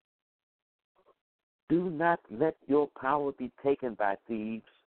 Do not let your power be taken by thieves.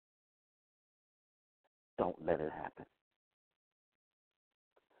 Don't let it happen.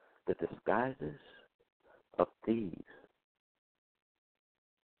 The disguises of thieves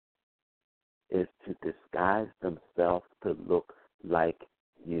is to disguise themselves to look like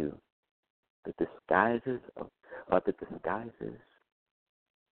you. The disguises are the disguises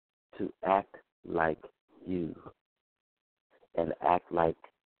to act like you and act like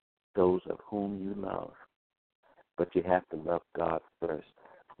those of whom you love. But you have to love God first.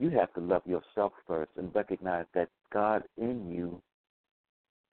 You have to love yourself first and recognize that God in you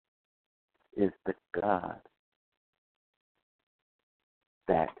is the God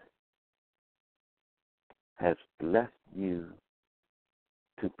that has blessed you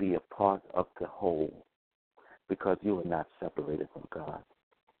to be a part of the whole, because you are not separated from God.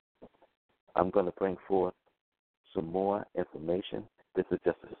 I'm going to bring forth some more information. This is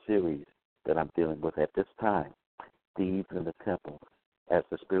just a series that I'm dealing with at this time. Thieves in the temple. As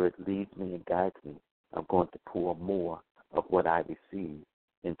the Spirit leads me and guides me, I'm going to pour more of what I receive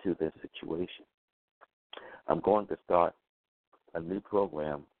into this situation. I'm going to start a new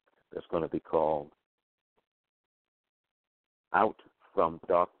program that's going to be called Out from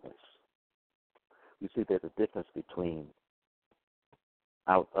Darkness. You see, there's a difference between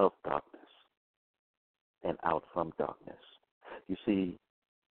out of darkness and out from darkness. You see,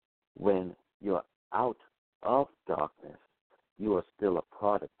 when you're out of darkness, you are still a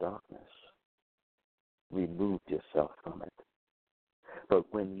part of darkness. Remove yourself from it. But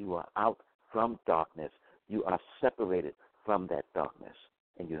when you are out from darkness, you are separated from that darkness,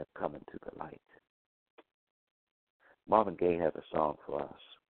 and you have come into the light. Marvin Gaye has a song for us.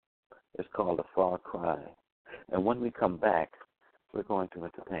 It's called A Far Cry. And when we come back, we're going to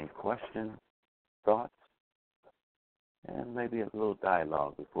entertain questions, thoughts, and maybe a little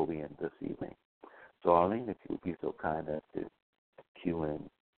dialogue before we end this evening. So, Arlene, if you would be so kind as to cue in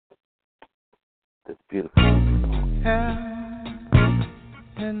this beautiful song.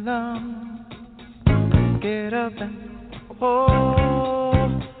 Hello, get up and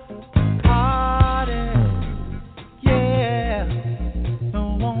party, yeah.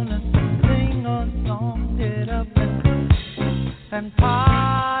 Don't wanna along, get up and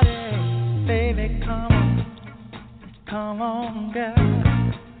party, baby, come on, girl,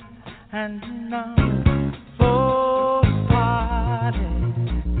 and now for party,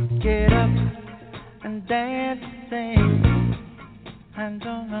 get up and dance, sing, and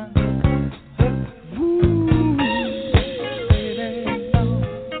don't woo, baby,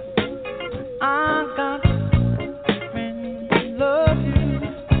 I got friends love you,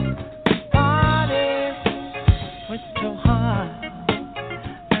 party with your heart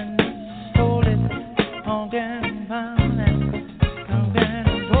and hold it on down and come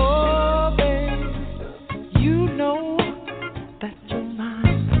down, oh baby, you know that you're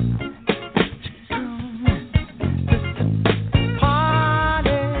mine. Come just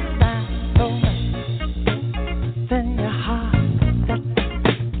party now, so then your heart that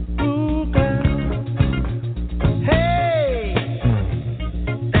ooh girl, hey,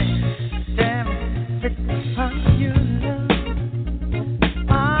 damn it's fun you love,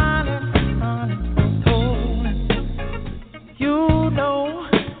 honey, holding, you know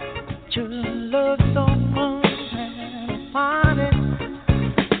you love so much, and honey,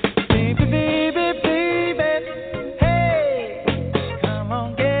 baby, baby, baby, hey, come on,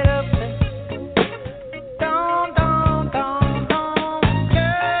 get up there, down, down, down, down,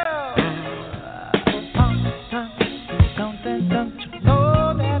 girl, don't you know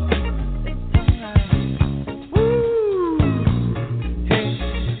that it's alright, woo, hey,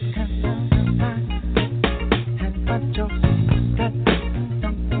 come on, and put your got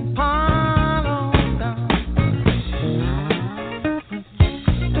something pile on down,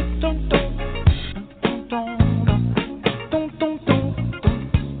 don't,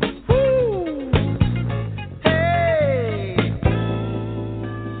 woo, hey,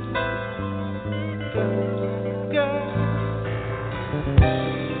 girl,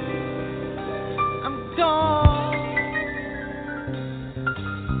 I'm gone,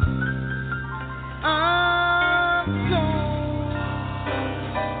 I'm gone,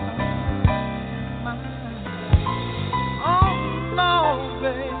 oh no,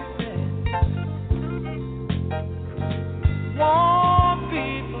 baby, won't be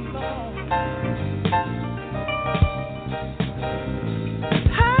for long.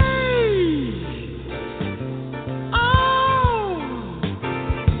 Hey, oh,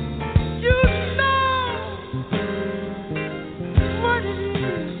 you know what it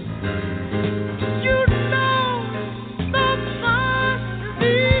is. You know sometimes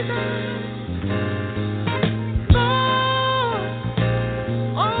reason.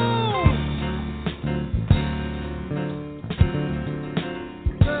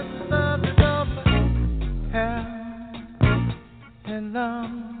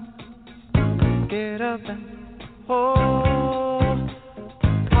 Get up and hold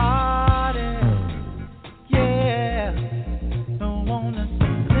party, yeah. Don't wanna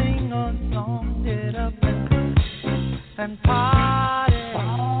sing a song. Get up and party,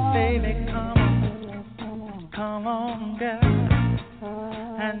 baby, come on, girl,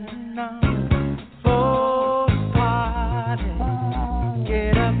 and now for party,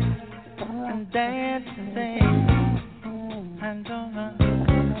 get up and dance and sing, and don't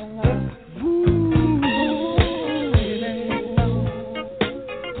woo, baby,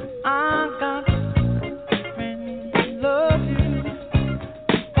 I got friends love you,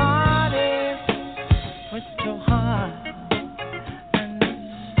 party with your heart and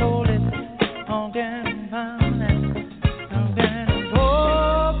hold it on down and then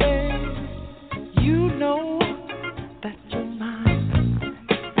oh baby, you know that you're mine.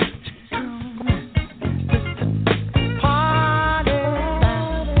 Come just party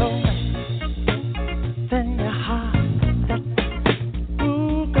now, then your heart that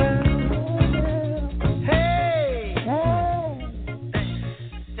ooh girl, hey,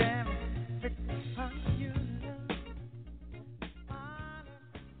 damn it's fun you love.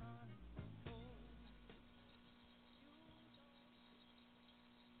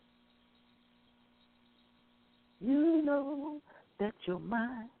 You know that you're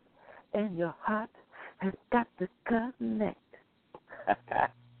mine and your heart has got to connect.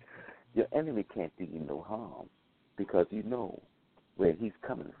 Your enemy can't do you no harm because you know where he's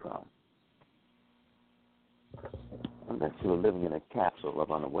coming from. Unless you're living in a capsule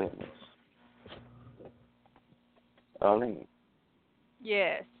of unawareness. Arlene,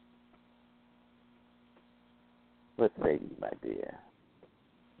 Yes. what say you, my dear?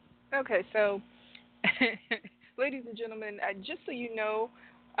 Okay, so, ladies and gentlemen, just so you know,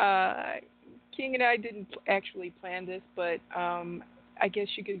 King and I didn't actually plan this, but I guess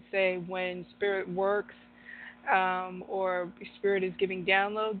you could say when spirit works, or spirit is giving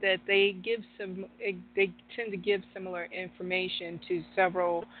download, that they tend to give similar information to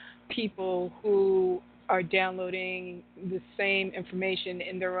several people who are downloading the same information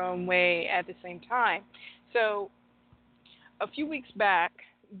in their own way at the same time. So a few weeks back,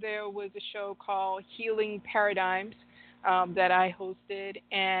 there was a show called Healing Paradigms that I hosted,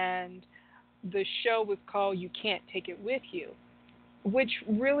 and the show was called You Can't Take It With You, which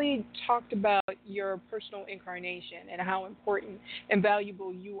really talked about your personal incarnation and how important and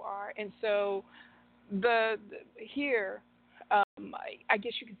valuable you are. And so the here, I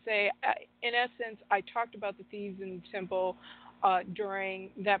guess you could say, in essence, I talked about the thieves in the temple during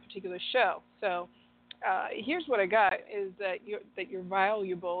that particular show. So here's what I got is that you're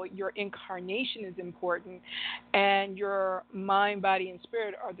valuable, your incarnation is important, and your mind, body, and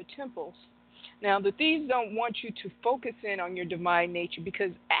spirit are the temples. Now, the thieves don't want you to focus in on your divine nature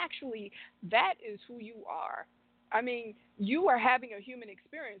because actually that is who you are. I mean, you are having a human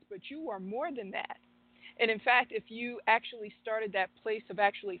experience, but you are more than that. And in fact, if you actually started that place of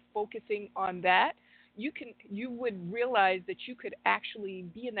actually focusing on that, you would realize that you could actually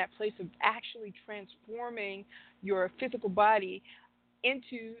be in that place of actually transforming your physical body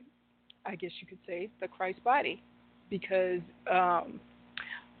into, I guess you could say, the Christ body, because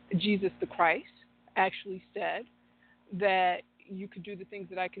Jesus the Christ actually said that you could do the things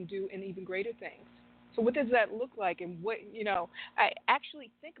that I can do and even greater things. So what does that look like? And I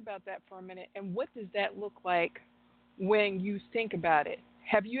actually think about that for a minute. And what does that look like when you think about it?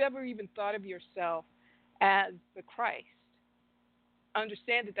 Have you ever even thought of yourself as the Christ?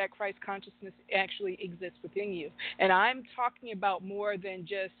 Understand that Christ consciousness actually exists within you. And I'm talking about more than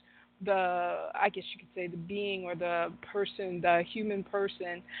just I guess you could say, the being or the person, the human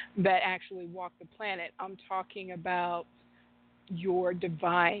person that actually walked the planet. I'm talking about your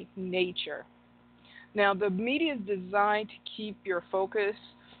divine nature. Now, the media is designed to keep your focus,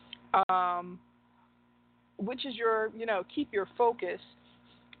 which is keep your focus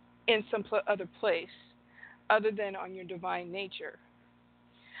in some other place other than on your divine nature.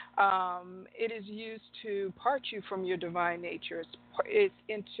 It is used to part you from your divine nature. It's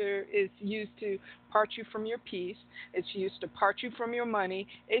used to part you from your peace. It's used to part you from your money.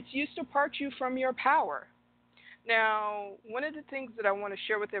 It's used to part you from your power. Now, one of the things that I want to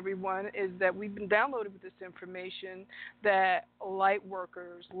share with everyone is that we've been downloaded with this information that light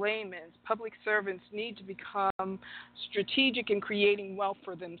workers, laymen, public servants need to become strategic in creating wealth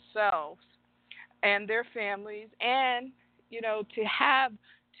for themselves and their families, and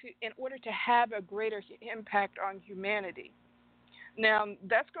in order to have a greater impact on humanity. Now,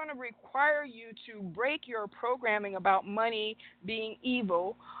 that's going to require you to break your programming about money being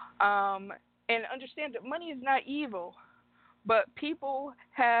evil, and understand that money is not evil, but people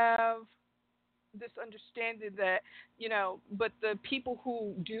have this understanding that, but the people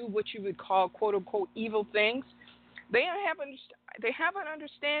who do what you would call quote unquote evil things, they have an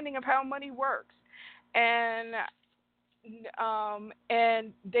understanding of how money works, and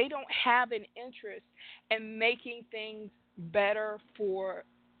they don't have an interest in making things better for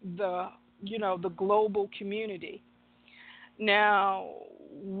the global community. Now,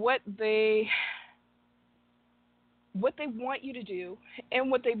 what they want you to do, and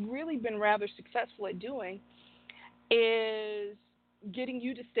what they've really been rather successful at doing, is getting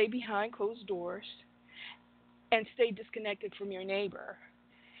you to stay behind closed doors and stay disconnected from your neighbor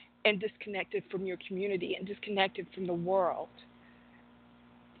and disconnected from your community and disconnected from the world.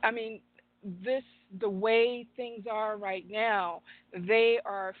 I mean, the way things are right now, they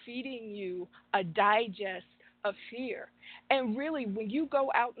are feeding you a digest of fear. And really, when you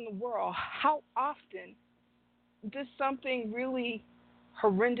go out in the world, how often does something really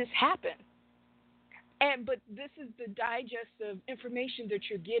horrendous happen? But this is the digest of information that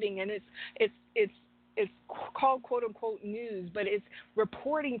you're getting, and it's called quote unquote news, but it's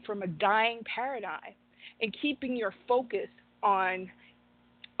reporting from a dying paradigm and keeping your focus on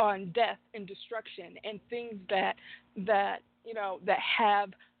death and destruction and things that have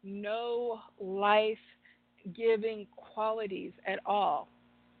no life giving qualities at all.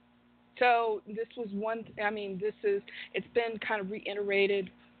 So this was it's been kind of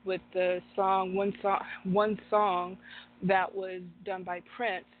reiterated with the one song that was done by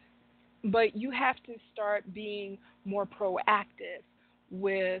Prince. But you have to start being more proactive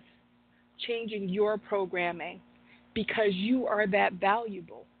with changing your programming because you are that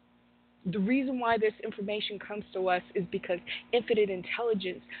valuable. The reason why this information comes to us is because infinite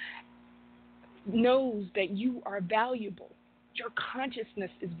intelligence knows that you are valuable. Your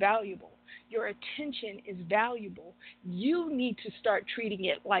consciousness is valuable. Your attention is valuable. You need to start treating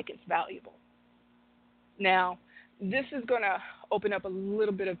it like it's valuable. Now, this is going to open up a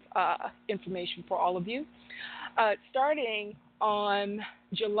little bit of information for all of you. Starting on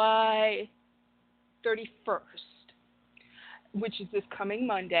July 31st, which is this coming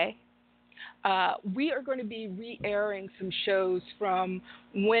Monday, we are going to be re-airing some shows from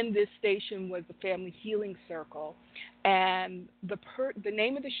when this station was the Family Healing Circle, and the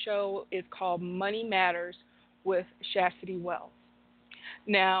name of the show is called Money Matters with Chastity Wells.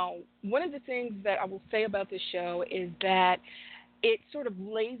 Now, one of the things that I will say about this show is that it sort of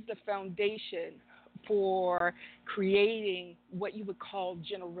lays the foundation for creating what you would call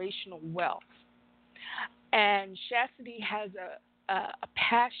generational wealth. And Chastity has a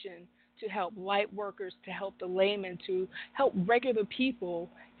passion to help light workers, to help the layman, to help regular people,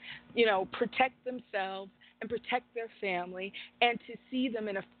 protect themselves and protect their family and to see them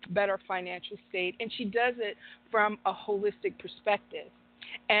in a better financial state. And she does it from a holistic perspective.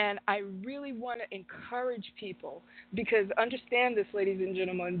 And I really want to encourage people, because understand this, ladies and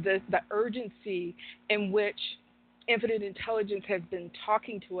gentlemen, the urgency in which Infinite Intelligence has been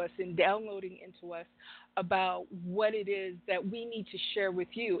talking to us and downloading into us about what it is that we need to share with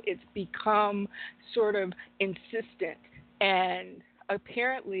you. It's become sort of insistent, and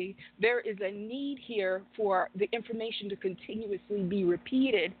apparently there is a need here for the information to continuously be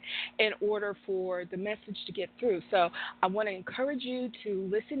repeated in order for the message to get through. So I want to encourage you to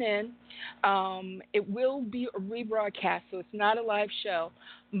listen in. It will be a rebroadcast, so it's not a live show,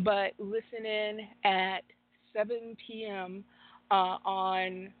 but listen in at 7 p.m.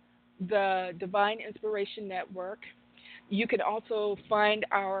 On the Divine Inspiration Network. You can also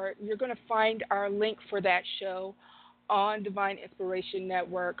you're going to find our link for that show on Divine Inspiration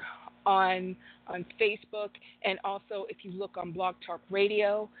Network on Facebook, and also if you look on Blog Talk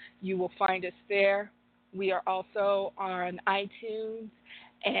Radio, you will find us there. We are also on iTunes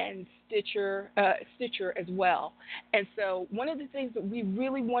and Stitcher as well. And so one of the things that we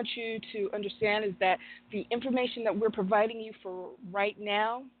really want you to understand is that the information that we're providing you for right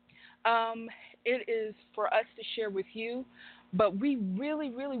now, it is for us to share with you, but we really,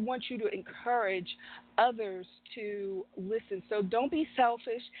 really want you to encourage others to listen. So don't be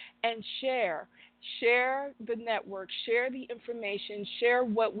selfish and share. Share the network, share the information, share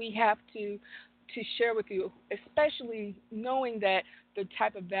what we have to share with you, especially knowing that the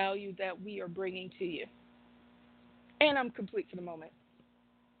type of value that we are bringing to you. And I'm complete for the moment.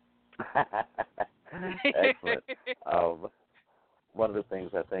 Excellent. One of the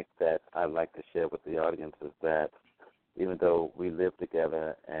things I think that I'd like to share with the audience is that even though we live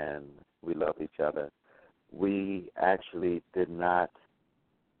together and we love each other, we actually did not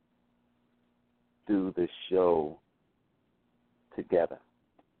do the show together.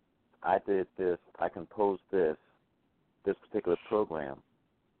 I composed this particular program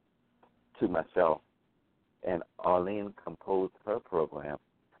to myself, and Arlene composed her program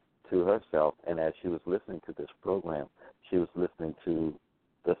to herself, and as she was listening to this program, she was listening to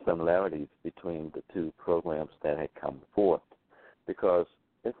the similarities between the two programs that had come forth, because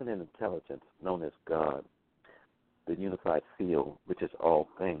Infinite Intelligence, known as God, the unified field, which is all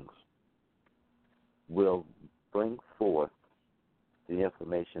things, will bring forth the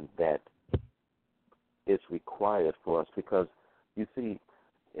information that is required for us, because, you see,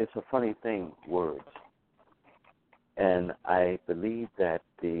 it's a funny thing, words. And I believe that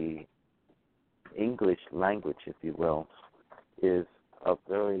the English language, if you will, is a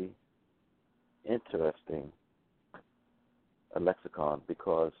very interesting lexicon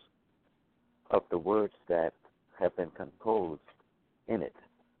because of the words that have been composed in it.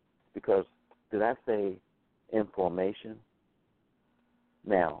 Because, did I say information?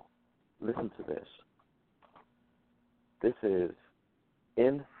 Now, listen to this. This is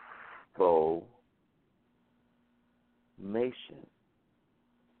information.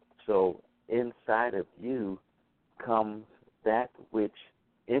 So inside of you comes that which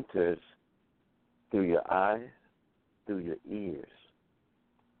enters through your eyes, through your ears,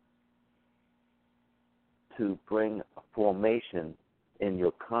 to bring a formation in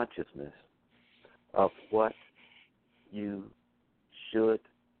your consciousness of what you should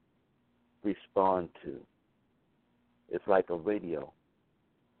respond to. It's like a radio.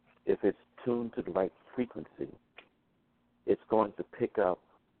 If it's tuned to the right frequency, it's going to pick up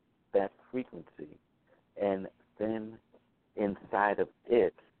that frequency, and then inside of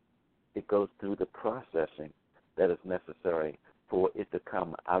it, it goes through the processing that is necessary for it to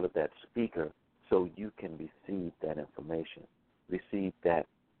come out of that speaker so you can receive that information, receive that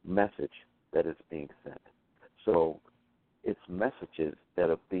message that is being sent. So it's messages that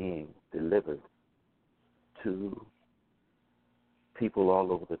are being delivered to people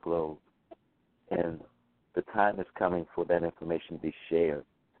all over the globe. And the time is coming for that information to be shared.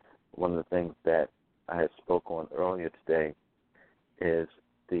 One of the things that I had spoke on earlier today is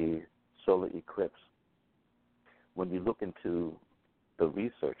the solar eclipse. When you look into the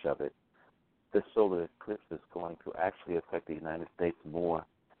research of it, this solar eclipse is going to actually affect the United States more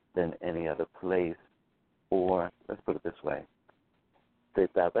than any other place. Or, let's put it this way, the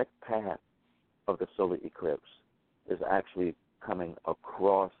direct path of the solar eclipse is actually coming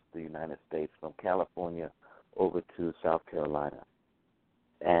across the United States from California over to South Carolina.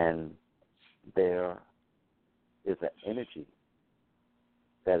 And there is an energy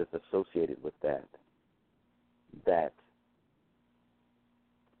that is associated with that, that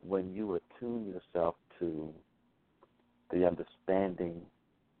when you attune yourself to the understanding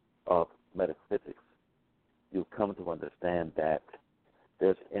of metaphysics, you come to understand that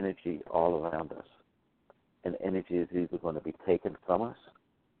there's energy all around us. And energy is either going to be taken from us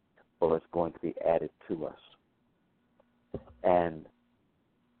or it's going to be added to us. And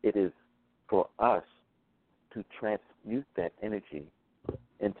it is for us to transmute that energy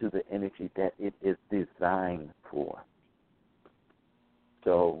into the energy that it is designed for.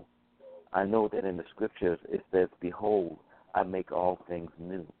 So I know that in the scriptures it says, "Behold, I make all things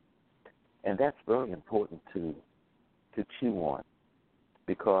new." And that's very important to chew on,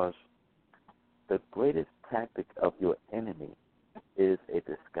 because the greatest tactic of your enemy is a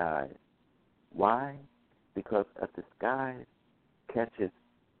disguise. Why? Because a disguise catches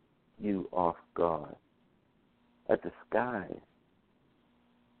you off guard. A disguise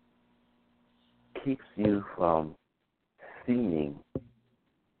keeps you from seeing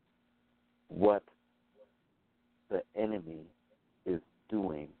what the enemy is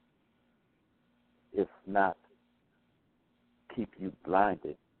doing, if not keep you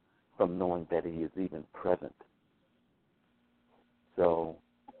blinded from knowing that he is even present. So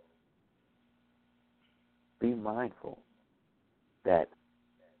be mindful that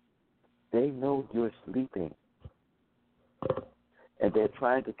they know you're sleeping and they're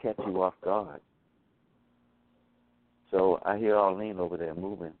trying to catch you off guard. So I hear Arlene over there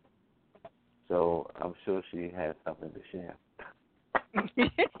moving, so I'm sure she has something to share.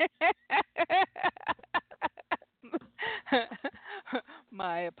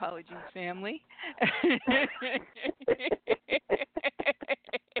 My apologies, family.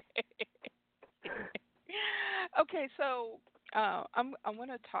 Okay, so I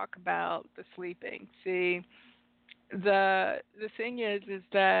want to talk about the sleeping. See, the thing is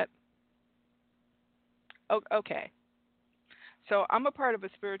that okay. So I'm a part of a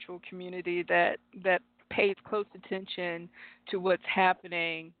spiritual community that pays close attention to what's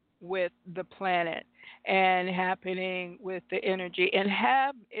happening with the planet and happening with the energy, and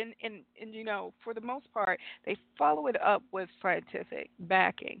have and for the most part they follow it up with scientific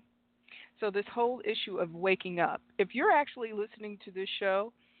backing. So this whole issue of waking up. If you're actually listening to this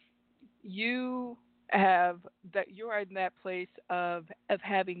show, you have that you are in that place of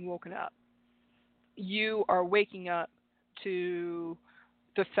having woken up. You are waking up to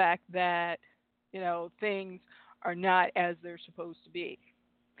the fact that things are not as they're supposed to be.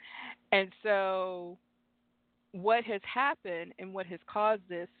 And so what has happened and what has caused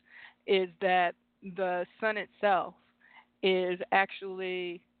this is that the sun itself is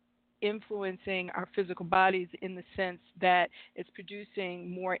actually influencing our physical bodies in the sense that it's producing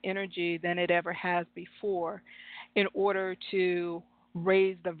more energy than it ever has before in order to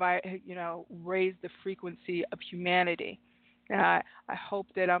raise the frequency of humanity. And I hope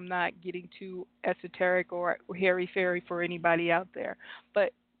that I'm not getting too esoteric or hairy fairy for anybody out there.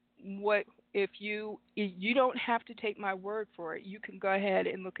 But what if you don't have to take my word for it. You can go ahead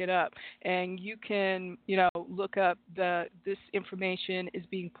and look it up, and you can look up this information is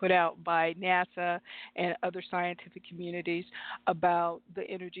being put out by NASA and other scientific communities about the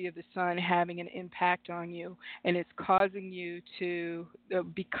energy of the sun having an impact on you, and it's causing you to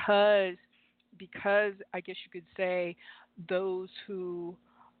because I guess you could say those who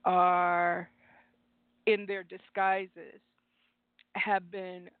are in their disguises have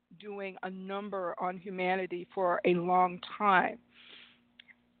been doing a number on humanity for a long time.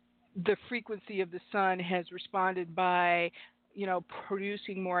 The frequency of the sun has responded by,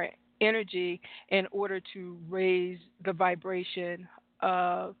 producing more energy in order to raise the vibration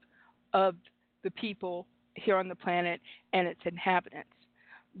of of the people here on the planet and its inhabitants,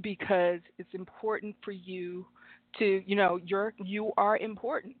 because it's important for you to, you are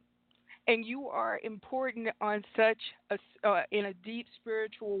important, and you are important on such in a deep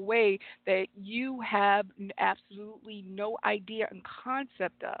spiritual way that you have absolutely no idea and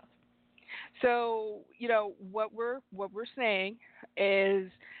concept of. So what we're saying is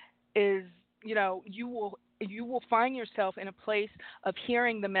you will find yourself in a place of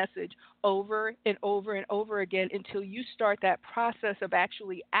hearing the message over and over and over again until you start that process of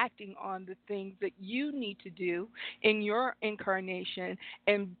actually acting on the things that you need to do in your incarnation,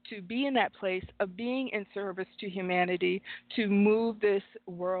 and to be in that place of being in service to humanity, to move this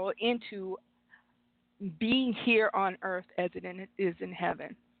world into being here on earth as it is in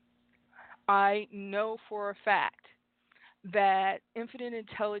heaven. I know for a fact that infinite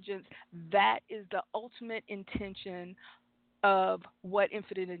intelligence, that is the ultimate intention of what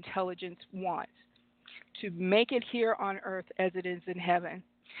infinite intelligence wants, to make it here on earth as it is in heaven.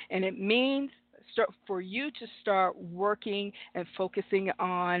 And it means for you to start working and focusing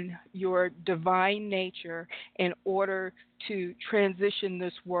on your divine nature in order to transition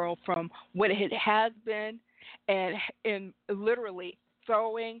this world from what it has been, and literally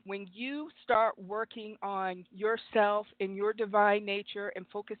throwing, when you start working on yourself and your divine nature and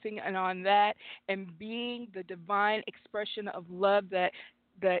focusing on that and being the divine expression of love that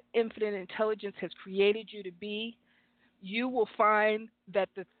the infinite intelligence has created you to be, you will find that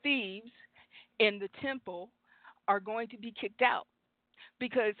the thieves in the temple are going to be kicked out.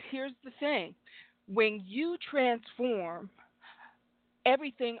 Because here's the thing, when you transform,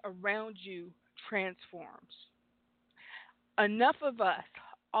 everything around you transforms. Enough of us,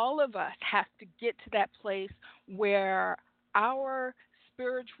 all of us, have to get to that place where our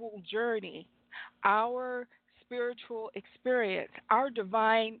spiritual journey, our spiritual experience, our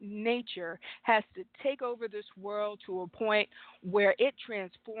divine nature has to take over this world to a point where it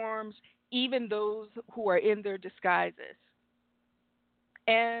transforms even those who are in their disguises.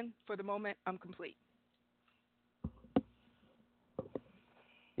 And for the moment, I'm complete.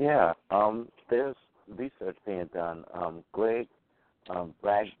 Yeah, there's research being done.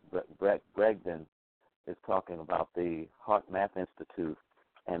 Bragdon is talking about the Heart Math Institute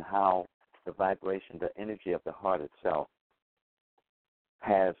and how the vibration, the energy of the heart itself,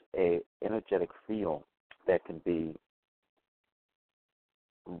 has a energetic field that can be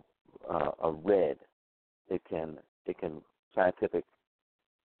a red. It can scientific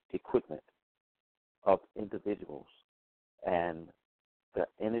equipment of individuals, and the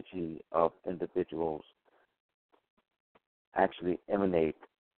energy of individuals actually emanate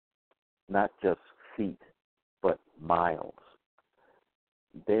not just feet but miles.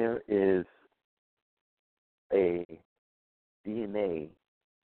 There is a DNA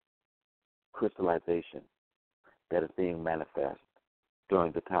crystallization that is being manifest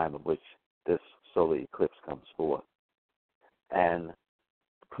during the time in which this solar eclipse comes forth. And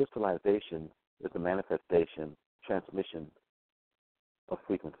crystallization is the manifestation, transmission of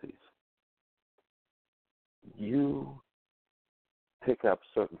frequencies. You pick up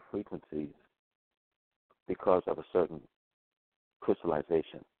certain frequencies because of a certain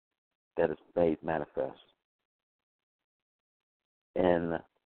crystallization that is made manifest in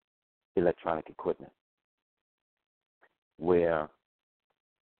electronic equipment, where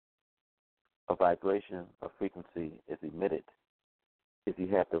a vibration, a frequency is emitted. If you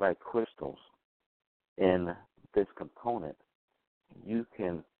have the right crystals in this component, you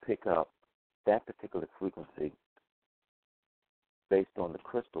can pick up that particular frequency based on the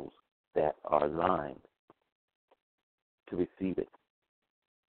crystals that are aligned to receive it.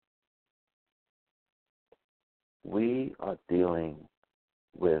 We are dealing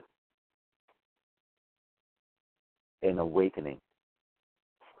with an awakening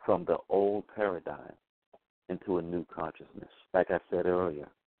from the old paradigm into a new consciousness. Like I said earlier,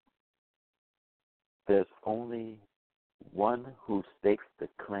 there's only one who stakes the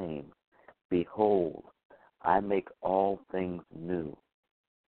claim, behold, I make all things new.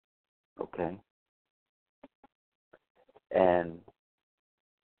 Okay? And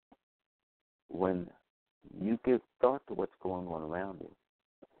when you give thought to what's going on around you,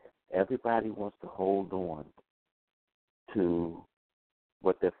 everybody wants to hold on to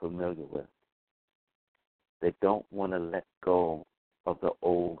what they're familiar with. They don't want to let go of the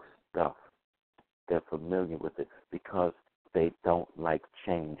old stuff. They're familiar with it because they don't like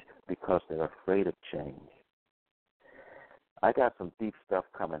change, because they're afraid of change. I got some deep stuff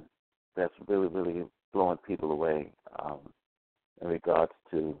coming that's really, really blowing people away in regards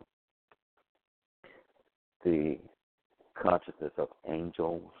to the consciousness of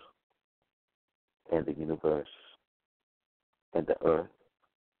angels and the universe and the earth.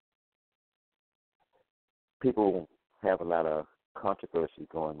 People have a lot of controversy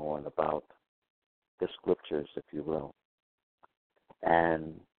going on about the scriptures, if you will.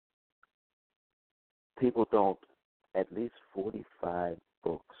 And people don't, at least 45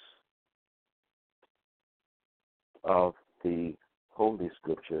 books of the Holy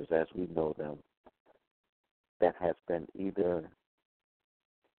Scriptures as we know them that has been either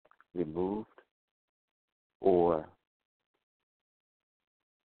removed or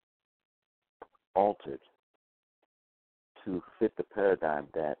altered to fit the paradigm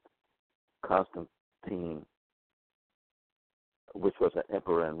that Constantine, which was an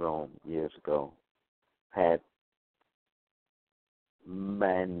emperor in Rome years ago, had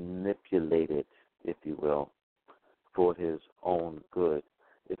manipulated, if you will, for his own good.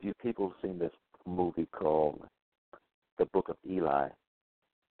 If you people seen this movie called The Book of Eli,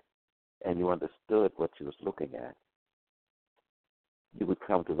 and you understood what you was looking at, you would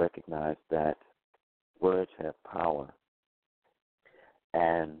come to recognize that words have power,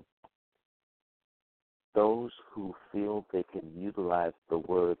 and those who feel they can utilize the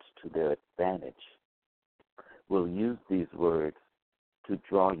words to their advantage will use these words to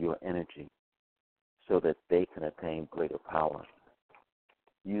draw your energy so that they can attain greater power,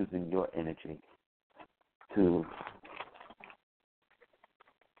 using your energy to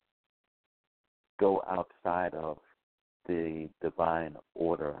go outside of the divine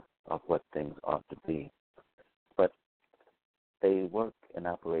order of what things ought to be. But they work and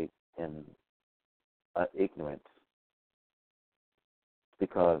operate in ignorance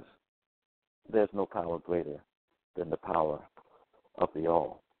because there's no power greater than the power of the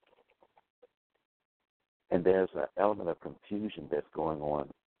all. And there's an element of confusion that's going on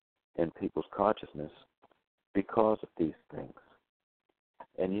in people's consciousness because of these things.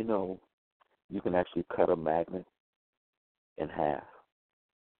 And you know, you can actually cut a magnet in half.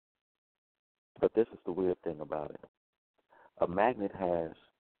 But this is the weird thing about it. A magnet has,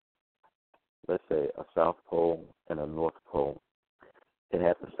 let's say, a south pole and a north pole. It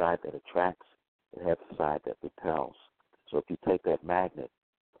has the side that attracts, it has the side that repels. So if you take that magnet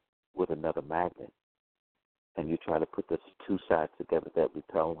with another magnet and you try to put the two sides together that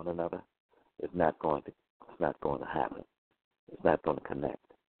repel one another, it's not going to happen. It's not going to connect.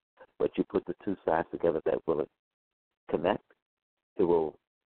 But you put the two sides together that will connect, it will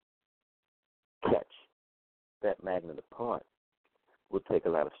catch that magnet apart. Will take a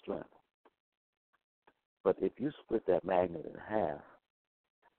lot of strength. But if you split that magnet in half,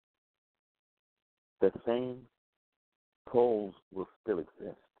 the same poles will still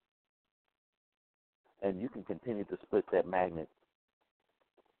exist. And you can continue to split that magnet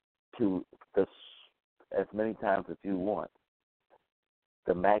to as many times as you want.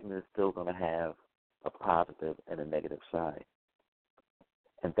 The magnet is still going to have a positive and a negative side.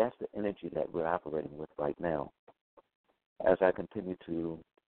 And that's the energy that we're operating with right now. As I continue to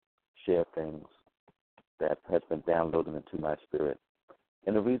share things that has been downloaded into my spirit.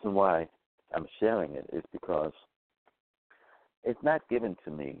 And the reason why I'm sharing it is because it's not given to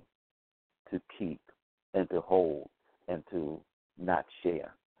me to keep and to hold and to not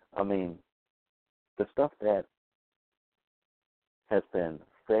share. I mean, the stuff that has been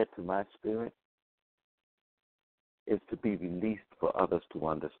fed to my spirit is to be released for others to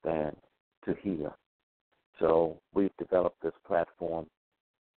understand, to hear. So we've developed this platform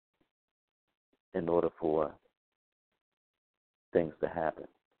in order for things to happen.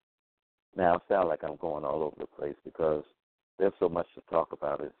 Now, I sound like I'm going all over the place because there's so much to talk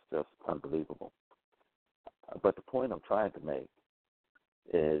about. It's just unbelievable. But the point I'm trying to make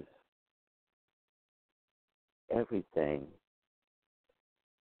is everything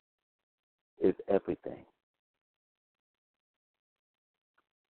is everything.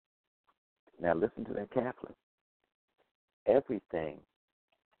 Now, listen to that carefully. Everything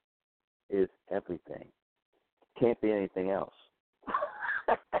is everything. Can't be anything else.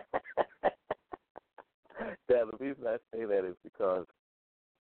 Now, the reason I say that is because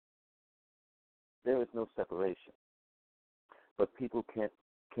there is no separation. But people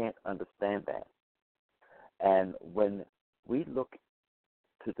can't understand that. And when we look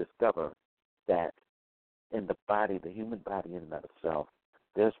to discover that in the body, the human body in and of itself,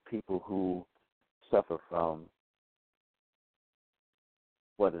 there's people who suffer from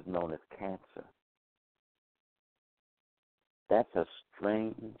what is known as cancer. That's a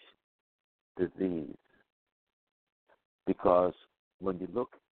strange disease because when you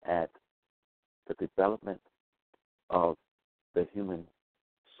look at the development of the human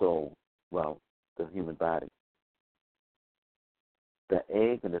soul, well, the human body, the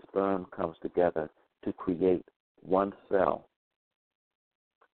egg and the sperm comes together to create one cell.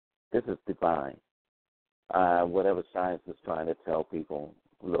 This is divine. Whatever science is trying to tell people,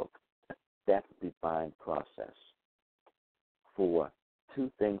 look, that's a divine process. For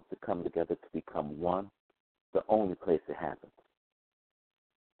two things to come together to become one, the only place it happens.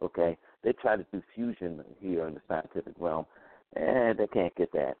 Okay? They try to do fusion here in the scientific realm. and they can't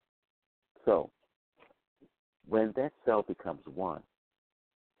get that. So when that cell becomes one,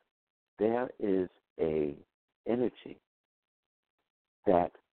 there is a energy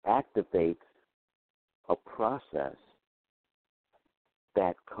that activates a process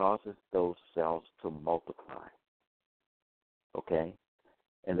that causes those cells to multiply. Okay?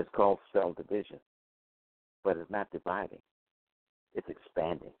 And it's called cell division. But it's not dividing, it's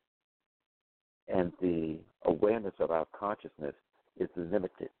expanding. And the awareness of our consciousness is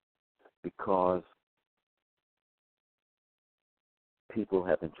limited because people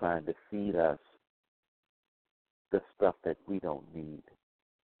have been trying to feed us the stuff that we don't need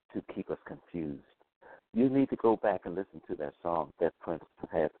to keep us confused. You need to go back and listen to that song that Prince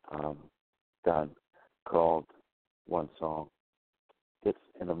had done called One Song. It's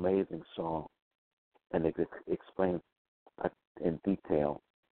an amazing song, and it explains in detail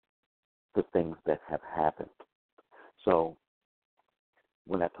the things that have happened. So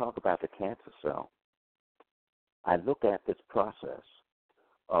when I talk about the cancer cell, I look at this process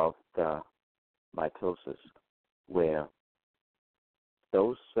of the mitosis where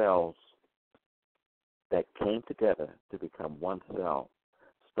those cells that came together to become one cell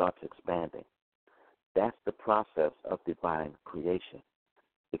starts expanding. That's the process of divine creation,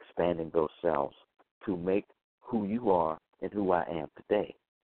 expanding those cells to make who you are and who I am today.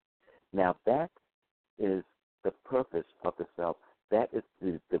 Now that is the purpose of the cell. That is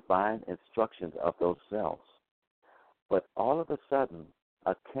the divine instructions of those cells. But all of a sudden,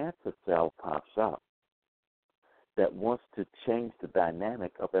 a cancer cell pops up that wants to change the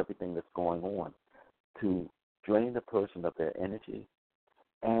dynamic of everything that's going on, to drain the person of their energy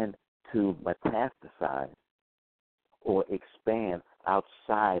and to metastasize or expand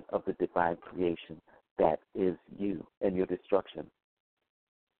outside of the divine creation that is you, and your destruction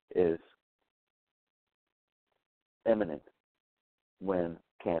is imminent when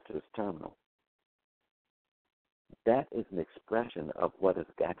cancer is terminal. That is an expression of what is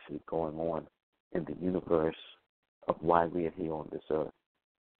actually going on in the universe of why we are here on this earth.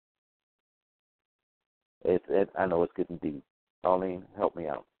 I know it's getting deep. Arlene, help me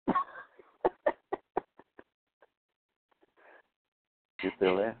out. You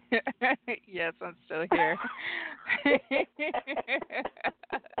still there? Yes, I'm still here.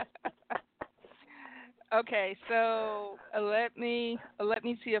 Okay, so let me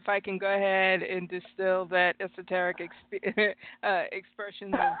see if I can go ahead and distill that esoteric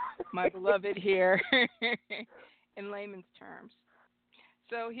expression of my beloved here in layman's terms.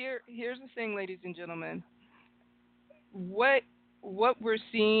 So here's the thing, ladies and gentlemen. What we're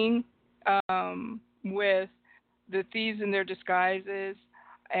seeing with the thieves in their disguises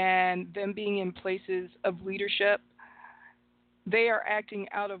and them being in places of leadership, they are acting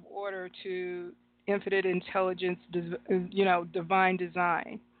out of order to infinite intelligence, divine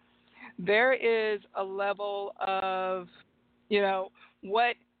design. There is a level of,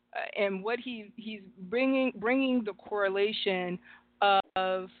 what and what he's bringing the correlation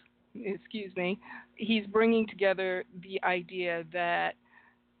of, excuse me, he's bringing together the idea that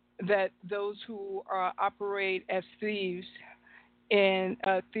those who operate as thieves in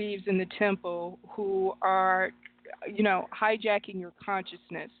the temple, who are, hijacking your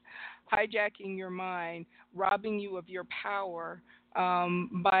consciousness, hijacking your mind, robbing you of your power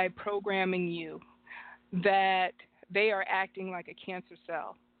by programming you, that they are acting like a cancer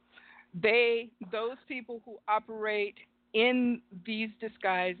cell. Those people who operate in these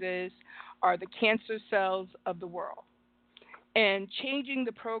disguises are the cancer cells of the world, and changing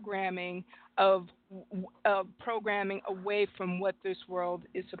the programming of programming away from what this world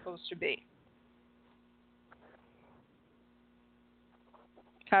is supposed to be.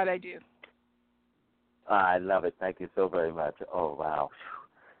 How'd I do? I love it. Thank you so very much. Oh wow!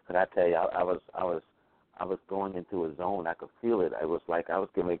 Can I tell you, I was going into a zone. I could feel it. I was like I was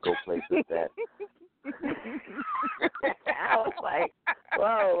going to go places that. I was like,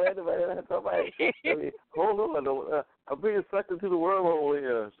 "Whoa, wait a minute! Somebody, hold on! I'm being sucked into the wormhole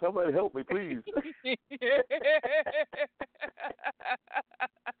here. Somebody help me, please."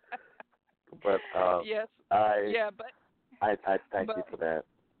 But yes, I thank you for that.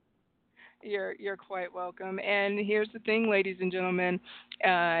 You're quite welcome. And here's the thing, ladies and gentlemen,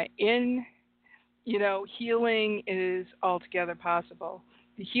 healing is altogether possible.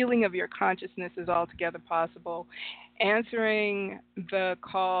 The healing of your consciousness is altogether possible. Answering the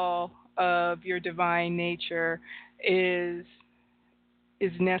call of your divine nature is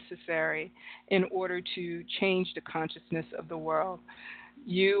necessary in order to change the consciousness of the world.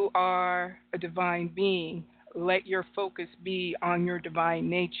 You are a divine being. Let your focus be on your divine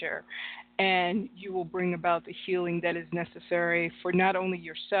nature and you will bring about the healing that is necessary for not only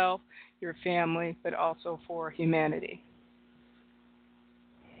yourself, your family, but also for humanity.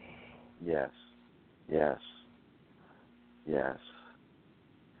 Yes, yes, yes.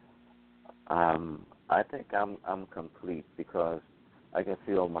 I think I'm complete because I can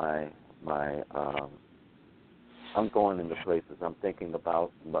feel my I'm going into places. I'm thinking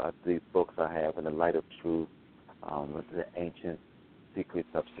about these books I have in the light of truth, the ancient secrets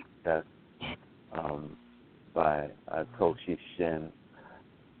of success, um, by Toshi Shin.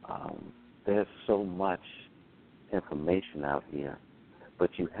 Um, there's so much information out here,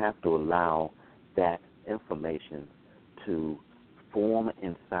 but you have to allow that information to form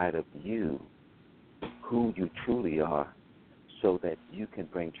inside of you who you truly are so that you can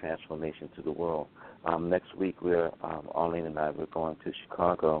bring transformation to the world. Next week, Arlene and I, we're going to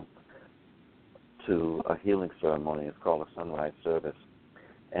Chicago to a healing ceremony. It's called a sunrise service.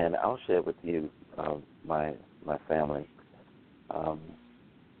 And I'll share with you, my family, um,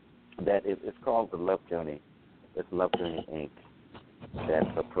 that it's called the Love Journey. It's Love Journey Inc.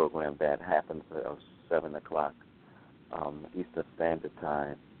 That's a program that happens at 7 o'clock Eastern Standard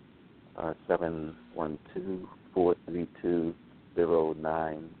Time, 712-432-0900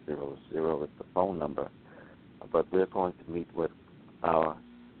 is the phone number. But we're going to meet with our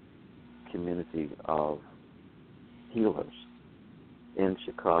community of healers in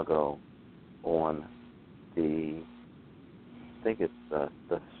Chicago on the, I think it's the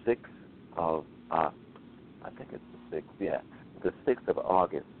 6th of, I think it's the 6th, yeah, the 6th of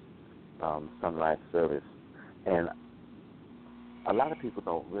August, sunrise service. And a lot of people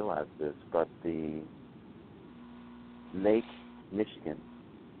don't realize this, but the Lake Michigan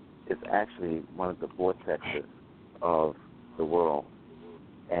is actually one of the vortexes of the world.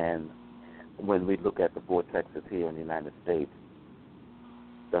 And when we look at the vortexes here in the United States,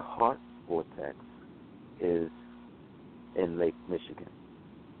 the heart vortex is in Lake Michigan.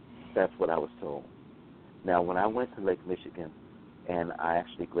 That's what I was told. Now, when I went to Lake Michigan and I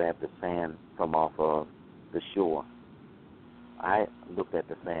actually grabbed the sand from off of the shore, I looked at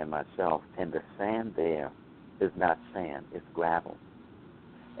the sand myself, and the sand there is not sand, it's gravel.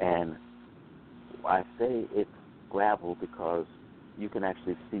 And I say it's gravel because you can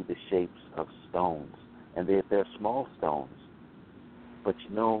actually see the shapes of stones. And they're small stones, but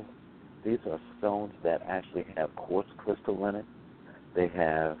these are stones that actually have quartz crystal in it. They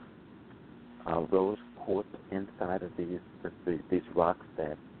have rose quartz inside of these rocks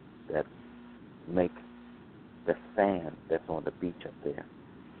that make the sand that's on the beach up there.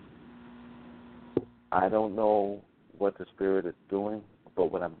 I don't know what the Spirit is doing,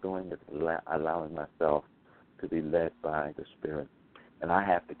 but what I'm doing is allowing myself to be led by the Spirit. And I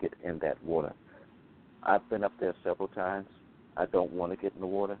have to get in that water. I've been up there several times. I don't want to get in the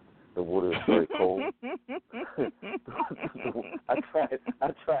water. The water is very cold.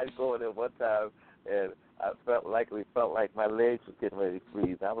 I tried going there one time, and I felt like my legs were getting ready to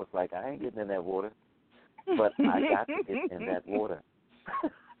freeze. I was like, I ain't getting in that water, but I got to get in that water.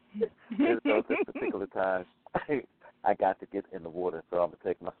 And so this particular time, I got to get in the water, so I'm going to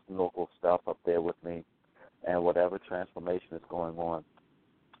take my snorkel stuff up there with me, and whatever transformation is going on,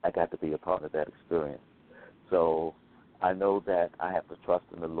 I got to be a part of that experience. So I know that I have to trust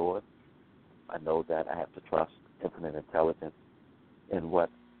in the Lord. I know that I have to trust infinite intelligence in what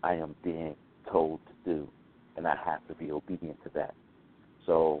I am being told to do, and I have to be obedient to that.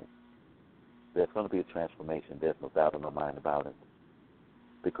 So there's going to be a transformation. There's no doubt in my mind about it,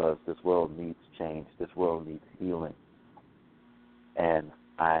 because this world needs change. This world needs healing. And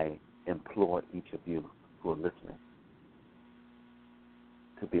I implore each of you who are listening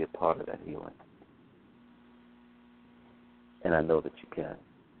to be a part of that healing. And I know that you can.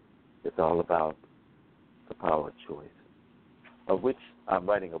 It's all about the power of choice, of which I'm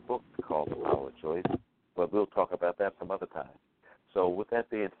writing a book called The Power of Choice, but we'll talk about that some other time. So with that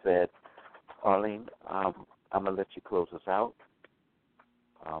being said, Arlene, I'm going to let you close us out.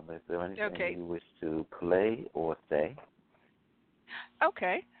 Is there anything you wish to play or say?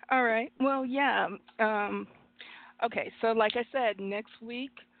 Okay. All right. Well, yeah. Okay. So, like I said, next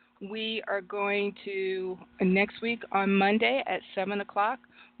week on Monday at 7 o'clock,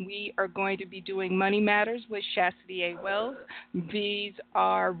 we are going to be doing Money Matters with Chastity A. Wells. These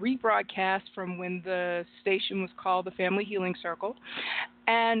are rebroadcasts from when the station was called the Family Healing Circle.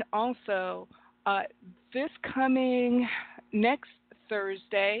 And also, uh, this coming next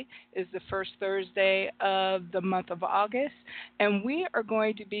Thursday is the first Thursday of the month of August, and we are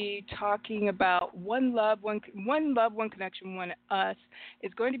going to be talking about one love, one connection, one us.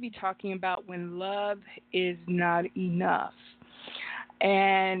 Is going to be talking about when love is not enough.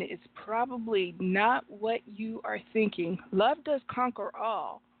 and it's probably not what you are thinking. Love does conquer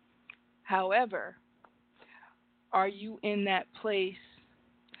all. However, are you in that place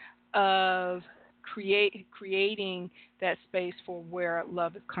of creating that space for where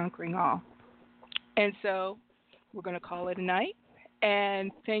love is conquering all? And so we're going to call it a night.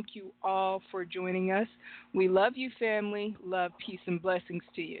 And thank you all for joining us. We love you, family. Love, peace, and blessings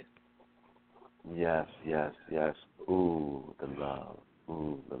to you. Yes, yes, yes. Ooh, the love.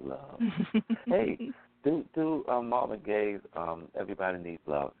 Ooh, the love. Hey, do Marvin Gaye's Everybody Needs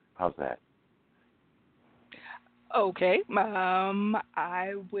Love. How's that? Okay.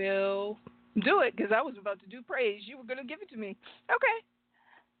 I will do it because I was about to do praise. You were going to give it to me. Okay.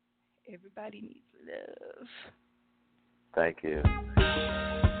 Everybody needs love. Thank you.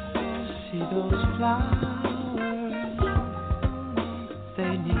 See those flowers,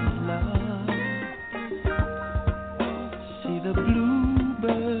 they need love. See the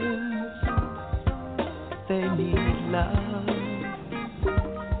bluebirds, they need love.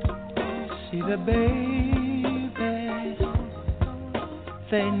 See the babies,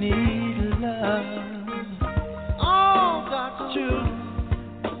 they need love. All God's children,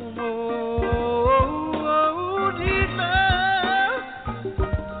 need love.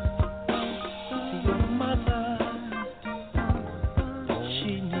 See your mother,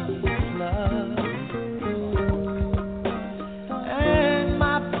 she needs love. And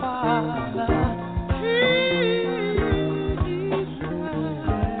my father, he needs love.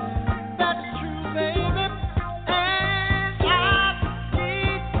 That's true, baby. And I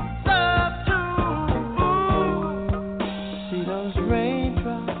need love too. See those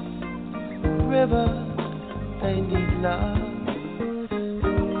raindrops, rivers, they need love.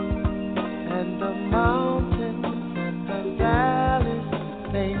 And the mountains and the valleys,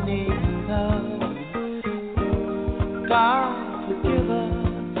 they need love. God forgive us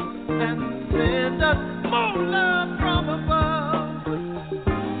and send us more love from above.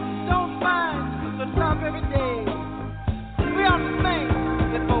 Don't find the love every day. We ought to think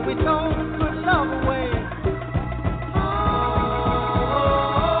before we talk.